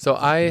point. So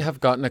I have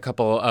gotten a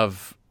couple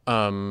of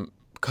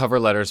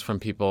cover letters from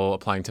people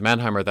applying to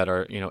Mannheimer that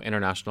are,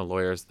 international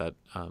lawyers that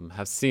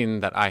have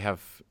seen that I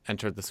have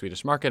entered the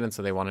Swedish market, and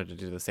so they wanted to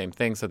do the same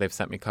thing. So they've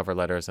sent me cover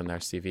letters and their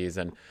CVs,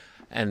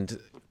 and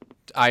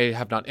I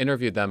have not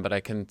interviewed them, but I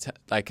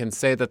can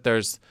say that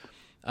there's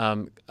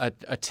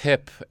a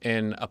tip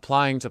in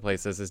applying to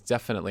places is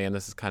definitely, and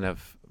this is kind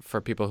of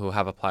for people who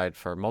have applied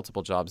for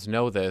multiple jobs,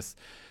 know this,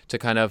 to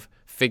kind of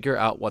figure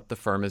out what the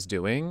firm is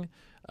doing,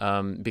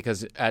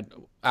 because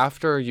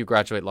after you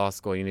graduate law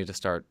school, you need to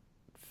start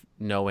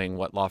knowing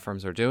what law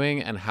firms are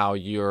doing and how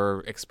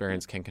your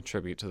experience can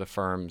contribute to the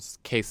firm's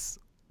case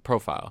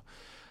profile.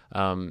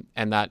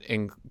 And that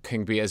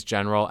can be as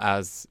general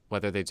as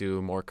whether they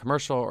do more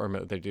commercial or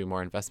they do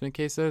more investment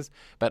cases,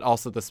 but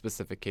also the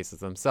specific cases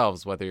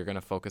themselves, whether you're going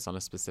to focus on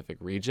a specific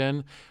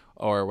region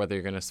or whether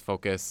you're going to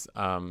focus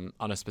on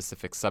a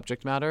specific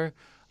subject matter.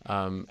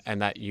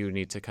 And that you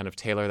need to kind of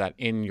tailor that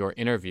in your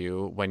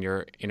interview when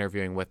you're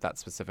interviewing with that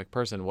specific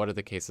person. What are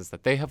the cases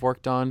that they have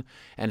worked on,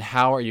 and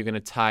how are you going to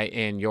tie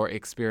in your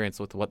experience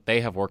with what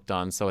they have worked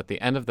on? So at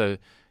the end of the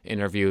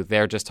interview,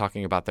 they're just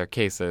talking about their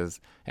cases,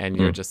 and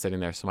you're just sitting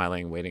there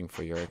smiling, waiting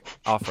for your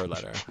offer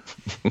letter.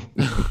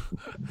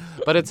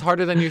 But it's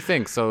harder than you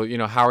think. So,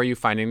 how are you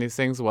finding these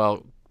things?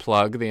 Well,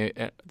 plug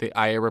the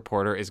IA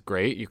Reporter is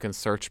great. You can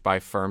search by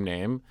firm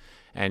name,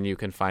 and you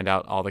can find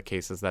out all the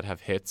cases that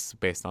have hits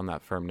based on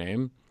that firm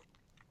name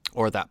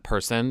or that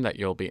person that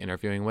you'll be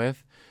interviewing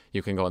with.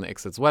 You can go on the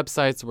ICSID's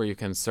websites where you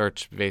can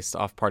search based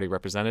off party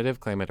representative,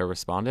 claimant, or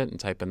respondent, and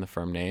type in the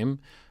firm name.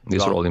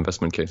 These are all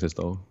investment cases,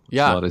 though. It's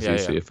not as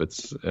easy if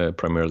it's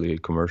primarily a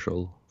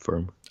commercial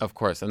firm. Of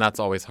course, and that's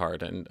always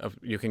hard. And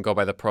you can go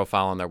by the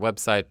profile on their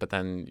website, but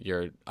then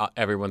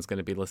everyone's going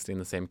to be listing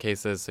the same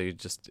cases, so you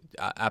just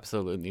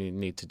absolutely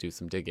need to do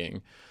some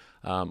digging.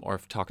 Or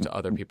talk to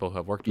other people who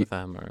have worked with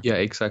them. Yeah,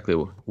 exactly.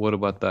 What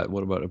about that?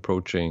 What about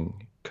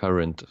approaching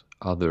current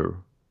other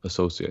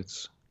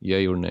associates,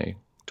 yay or nay,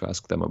 to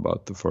ask them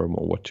about the firm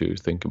or what to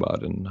think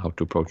about and how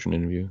to approach an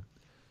interview?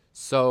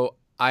 So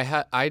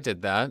I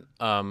did that,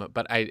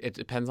 but it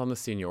depends on the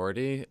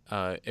seniority.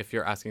 If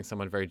you're asking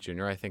someone very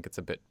junior, I think it's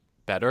a bit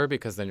better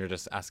because then you're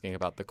just asking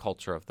about the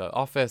culture of the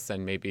office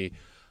and maybe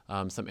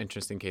some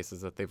interesting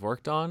cases that they've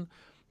worked on.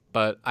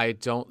 But I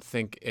don't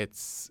think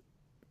it's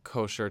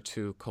kosher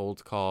to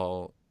cold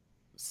call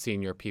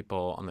senior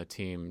people on the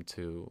team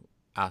to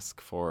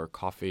ask for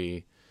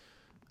coffee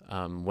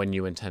when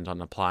you intend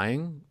on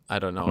applying. I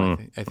don't know.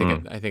 I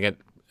think it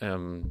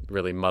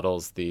really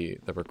muddles the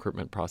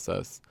recruitment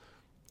process.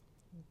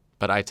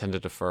 But I tend to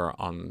defer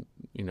on,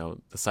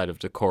 the side of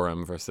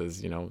decorum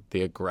versus,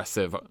 the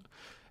aggressive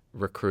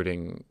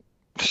recruiting.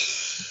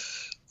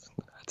 That's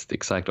the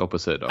exact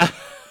opposite of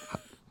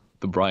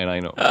the Brian I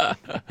know.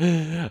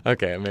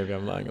 Okay, maybe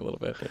I'm lying a little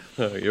bit.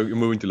 You're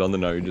moving to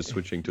London now. You're just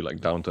switching to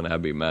like Downton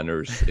Abbey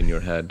manners in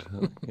your head.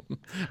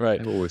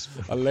 Right.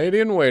 A lady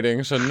in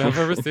waiting should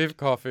never receive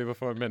coffee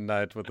before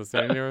midnight with a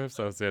senior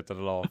associate at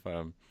a law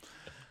firm.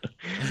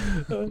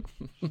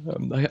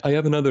 I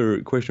have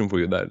another question for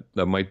you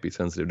that might be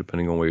sensitive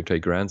depending on where you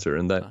take your answer,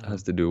 and that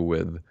has to do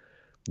with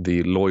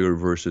the lawyer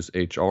versus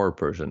HR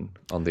person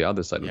on the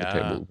other side of the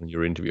table when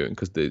you're interviewing.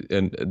 Because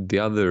the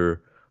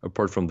other,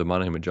 apart from the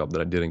Mannheimer job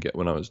that I didn't get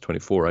when I was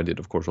 24, I did,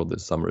 of course, all the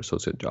summer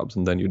associate jobs,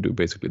 and then you do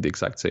basically the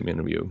exact same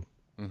interview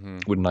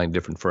with 9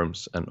 different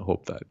firms and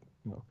hope that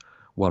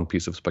one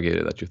piece of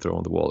spaghetti that you throw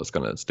on the wall is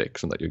going to stick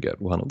so that you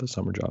get one of the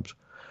summer jobs.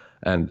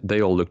 And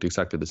they all looked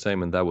exactly the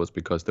same, and that was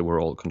because they were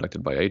all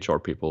conducted by HR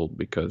people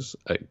because,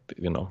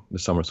 the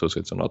summer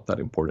associates are not that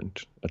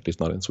important, at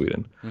least not in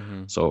Sweden.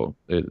 So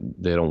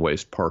they don't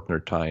waste partner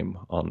time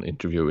on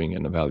interviewing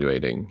and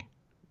evaluating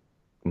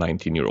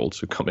 19-year-olds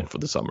who come in for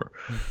the summer,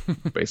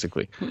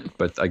 basically.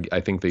 But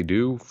I think they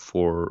do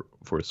for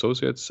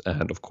associates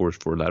and, of course,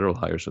 for lateral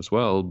hires as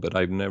well. But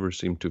I've never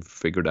seemed to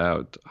figured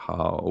out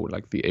how,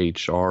 like, the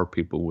HR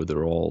people,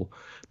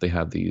 they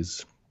have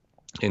these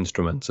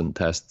instruments and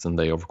tests, and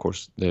they, of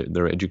course,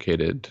 they're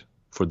educated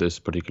for this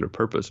particular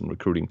purpose in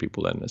recruiting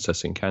people and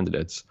assessing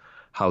candidates,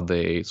 how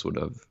they sort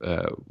of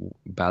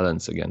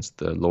balance against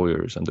the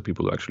lawyers and the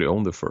people who actually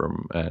own the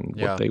firm and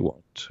what they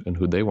want and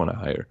who they want to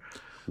hire.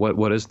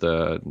 What is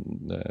the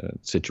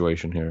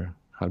situation here?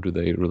 How do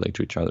they relate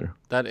to each other?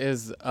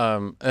 That's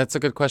a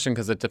good question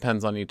because it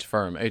depends on each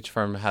firm. Each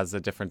firm has a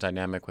different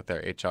dynamic with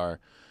their HR.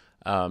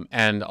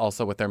 And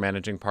also with their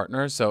managing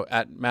partners. So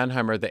at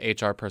Mannheimer, the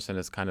HR person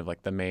is kind of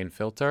like the main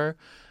filter.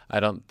 I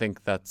don't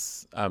think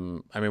that's,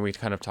 we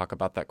kind of talk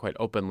about that quite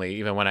openly.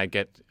 Even when I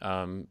get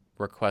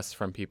requests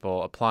from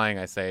people applying,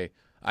 I say,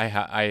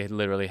 I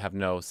literally have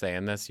no say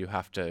in this. You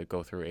have to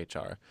go through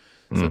HR.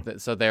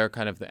 So they're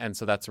kind of, and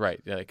so that's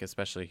right. Like,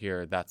 especially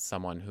here, that's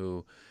someone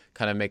who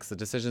kind of makes the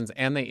decisions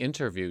and they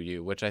interview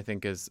you, which I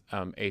think is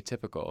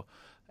atypical.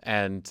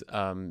 And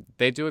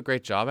they do a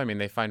great job. I mean,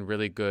 they find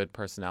really good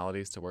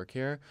personalities to work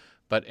here.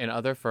 But in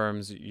other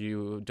firms,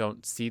 you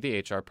don't see the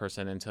HR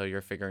person until you're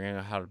figuring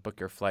out how to book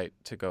your flight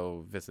to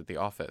go visit the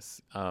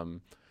office.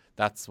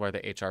 That's where the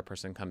HR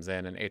person comes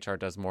in. And HR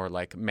does more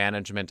like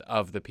management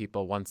of the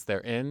people once they're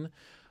in,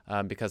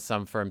 because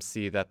some firms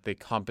see that the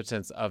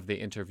competence of the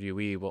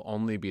interviewee will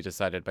only be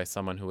decided by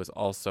someone who is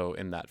also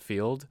in that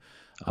field.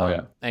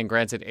 And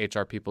granted,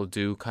 HR people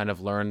do kind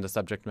of learn the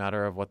subject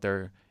matter of what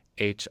they're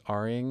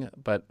HRing,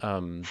 but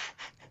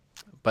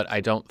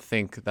I don't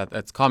think that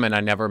that's common. I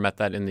never met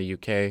that in the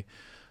UK,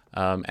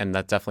 and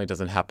that definitely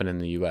doesn't happen in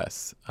the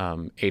US.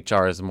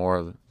 HR is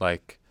more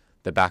like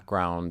the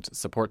background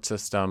support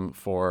system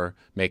for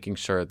making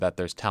sure that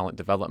there's talent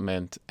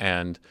development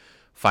and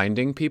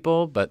finding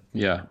people, but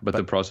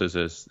the process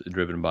is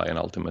driven by and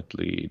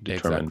ultimately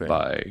determined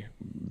by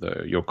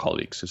your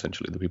colleagues,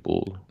 essentially the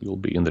people you'll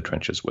be in the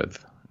trenches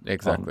with.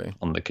 Exactly.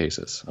 On the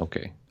cases.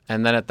 Okay.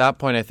 And then at that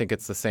point, I think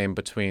it's the same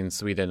between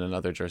Sweden and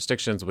other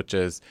jurisdictions, which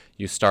is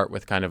you start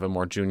with kind of a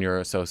more junior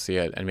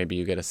associate and maybe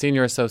you get a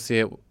senior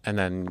associate, and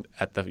then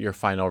your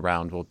final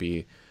round will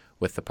be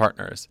with the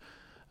partners.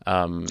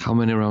 How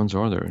many rounds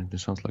are there?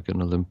 This sounds like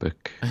an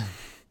Olympic.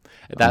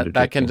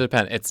 That can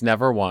depend. It's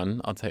never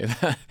one, I'll tell you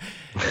that.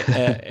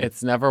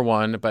 It's never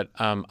one, but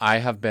I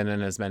have been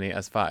in as many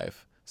as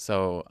 5.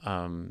 So.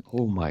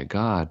 Oh my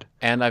God!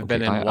 And I've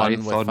been in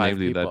one with 5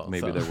 people. I thought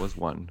maybe there was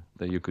one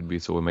that you could be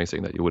so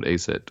amazing that you would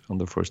ace it on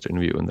the first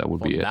interview, and that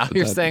would be it. Now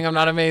you're saying I'm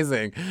not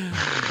amazing.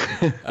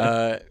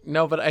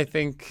 No, but I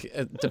think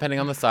depending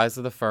on the size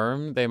of the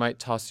firm, they might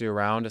toss you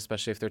around,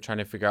 especially if they're trying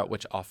to figure out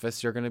which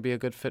office you're going to be a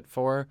good fit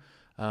for.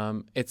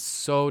 It's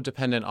so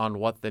dependent on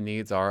what the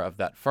needs are of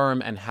that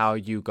firm and how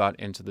you got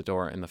into the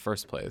door in the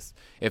first place.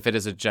 If it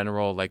is a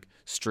general, like,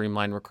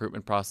 streamlined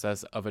recruitment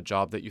process of a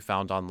job that you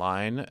found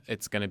online,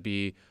 it's going to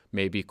be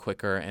maybe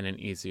quicker and an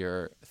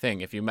easier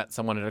thing. If you met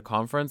someone at a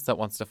conference that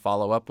wants to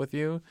follow up with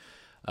you,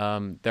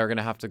 they're going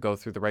to have to go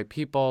through the right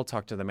people,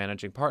 talk to the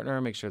managing partner,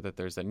 make sure that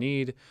there's a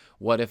need.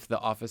 What if the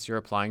office you're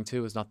applying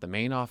to is not the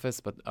main office,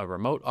 but a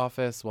remote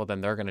office? Well,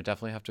 then they're going to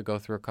definitely have to go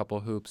through a couple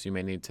hoops. You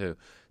may need to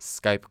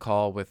Skype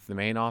call with the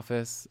main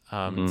office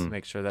to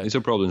make sure that... These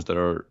are problems that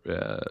are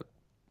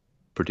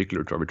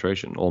particular to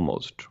arbitration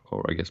almost,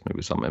 or I guess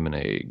maybe some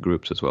M&A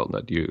groups as well,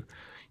 that you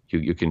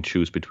can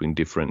choose between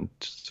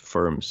different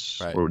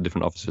firms or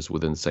different offices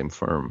within the same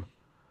firm,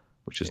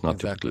 which is not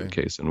typically the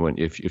case. And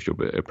if your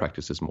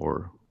practice is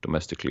more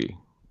domestically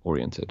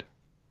oriented.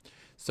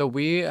 So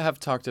we have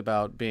talked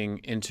about being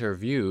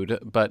interviewed,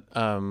 but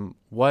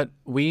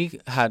we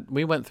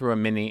went through a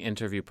mini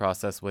interview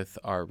process with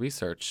our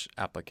research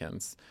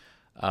applicants.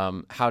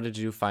 How did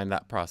you find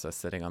that process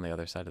sitting on the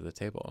other side of the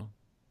table?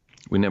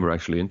 We never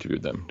actually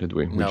interviewed them, did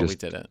we? No, we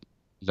didn't.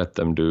 Let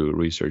them do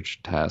research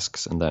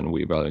tasks, and then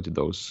we evaluated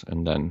those,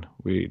 and then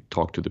we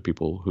talked to the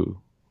people who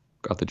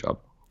got the job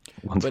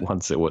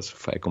once it was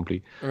fait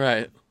complete.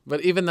 Right.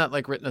 But even that,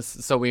 like, written,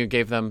 so we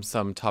gave them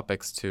some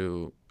topics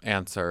to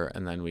answer,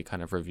 and then we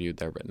kind of reviewed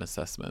their written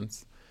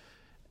assessments.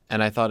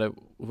 And I thought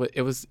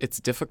it's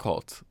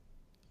difficult.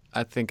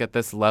 I think at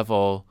this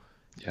level,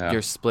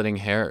 you're splitting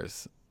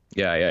hairs.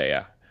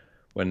 Yeah.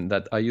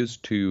 I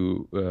used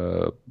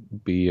to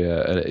be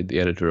the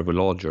editor of a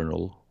law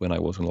journal when I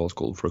was in law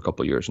school for a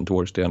couple of years, and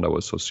towards the end I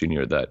was so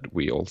senior that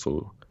we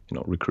also,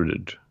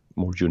 recruited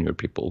more junior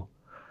people,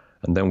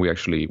 and then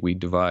we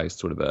devised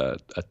sort of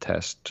a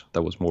test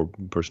that was more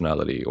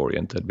personality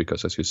oriented,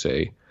 because, as you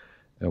say,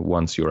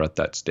 once you're at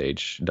that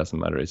stage, it doesn't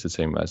matter. It's the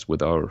same as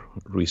with our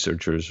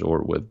researchers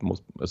or with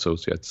most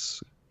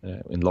associates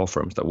in law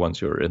firms, that once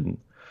you're in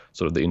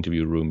sort of the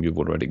interview room, you've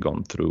already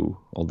gone through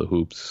all the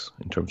hoops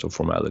in terms of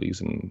formalities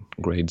and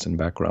grades and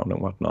background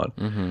and whatnot.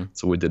 Mm-hmm.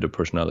 So we did a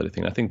personality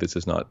thing. I think this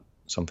is not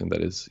something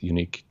that is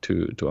unique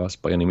to us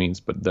by any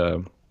means, but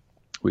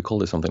we call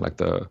this something like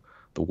the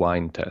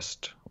wine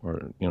test,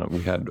 or,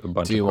 we had a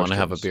bunch of Do you want to questions.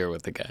 have a beer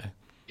with the guy?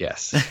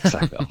 Yes,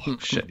 exactly. Oh,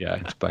 shit, yeah,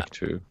 it's back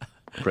to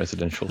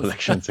presidential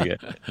elections again.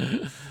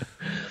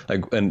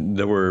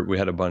 We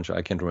had a bunch,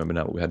 I can't remember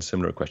now, we had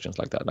similar questions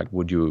like that. Like,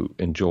 would you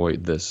enjoy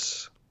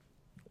this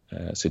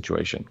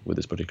situation with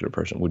this particular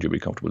person? Would you be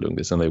comfortable doing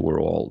this? And they were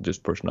all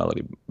just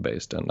personality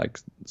based and like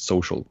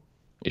social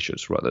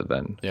issues rather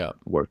than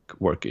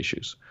work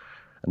issues.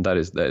 And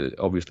that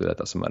obviously that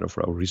doesn't matter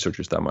for our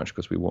researchers that much,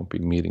 because we won't be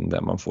meeting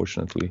them,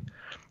 unfortunately,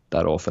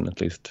 that often,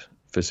 at least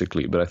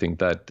physically. But I think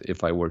that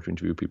if I were to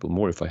interview people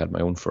more, if I had my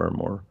own firm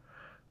or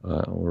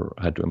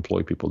had to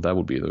employ people, that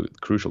would be the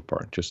crucial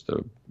part, just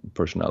the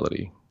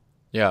personality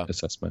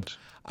assessment.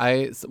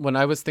 When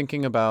I was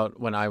thinking about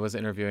when I was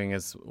interviewing,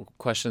 is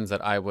questions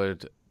that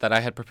I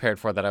had prepared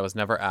for that I was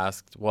never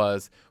asked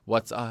was,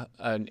 what's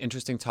an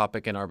interesting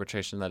topic in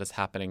arbitration that is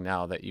happening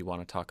now that you want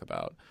to talk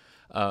about?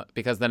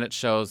 Because then it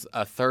shows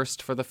a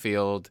thirst for the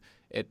field.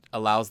 It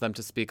allows them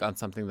to speak on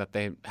something that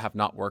they have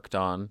not worked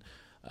on.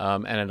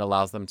 And it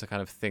allows them to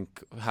kind of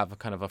have a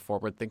kind of a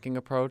forward-thinking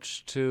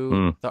approach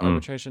to the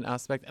arbitration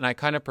aspect. And I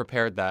kind of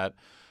prepared that,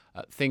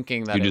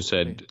 thinking that... You just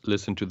said,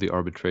 listen to the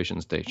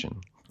arbitration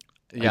station.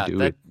 Yeah,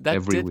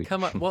 that did week.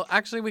 come up. Well,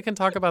 actually, we can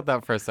talk about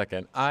that for a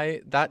second.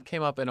 That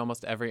came up in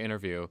almost every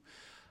interview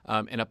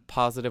in a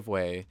positive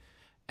way.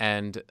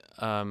 And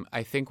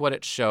I think what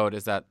it showed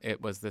is that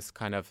it was this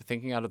kind of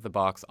thinking out of the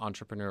box,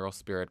 entrepreneurial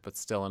spirit, but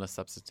still in a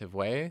substantive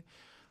way.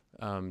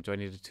 Do I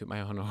need to toot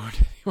my own horn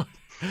anymore?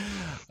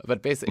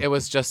 But basically, it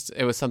was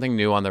something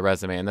new on the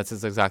resume, and this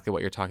is exactly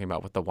what you're talking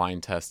about with the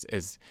wine test.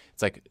 It's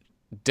like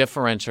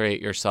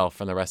differentiate yourself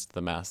from the rest of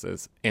the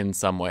masses in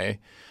some way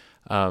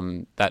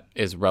that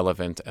is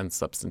relevant and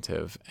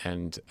substantive.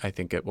 And I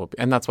think it will be,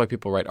 and that's why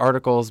people write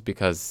articles,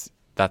 because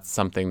that's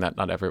something that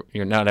not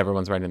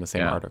everyone's writing the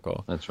same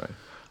article. That's right.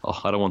 Oh,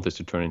 I don't want this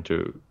to turn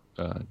into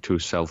too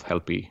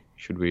self-helpy.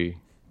 Should we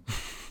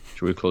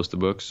close the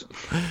books?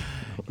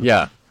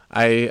 Yeah.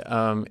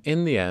 I,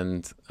 in the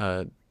end,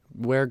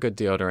 wear good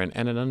deodorant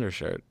and an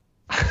undershirt.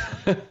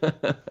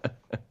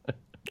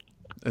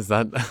 Is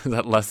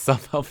that less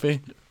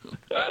self-helpy?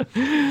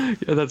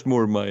 Yeah, that's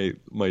more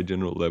my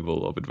general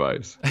level of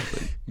advice.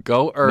 Like,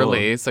 go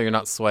early so you're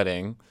not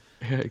sweating.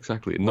 Yeah,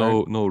 exactly.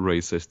 No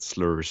racist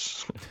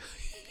slurs.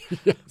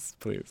 Yes,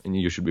 please. And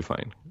you should be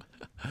fine.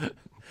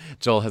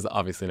 Joel has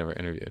obviously never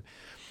interviewed.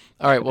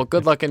 All right. Well,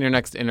 good luck in your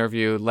next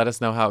interview. Let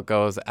us know how it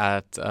goes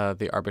at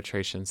the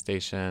arbitration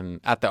station,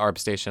 at the Arb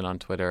Station on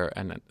Twitter,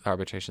 and at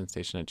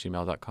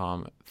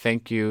arbitrationstation@gmail.com.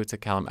 Thank you to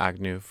Callum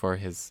Agnew for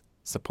his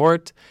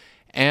support.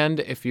 And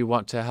if you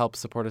want to help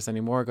support us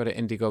anymore, go to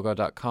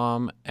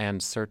Indiegogo.com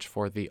and search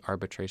for the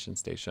Arbitration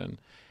Station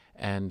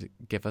and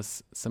give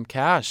us some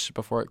cash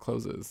before it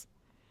closes.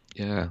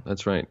 Yeah,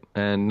 that's right.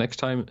 And next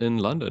time in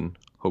London,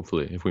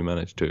 hopefully, if we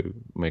manage to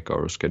make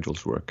our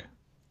schedules work.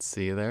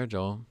 See you there,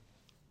 Joel.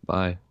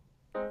 Bye.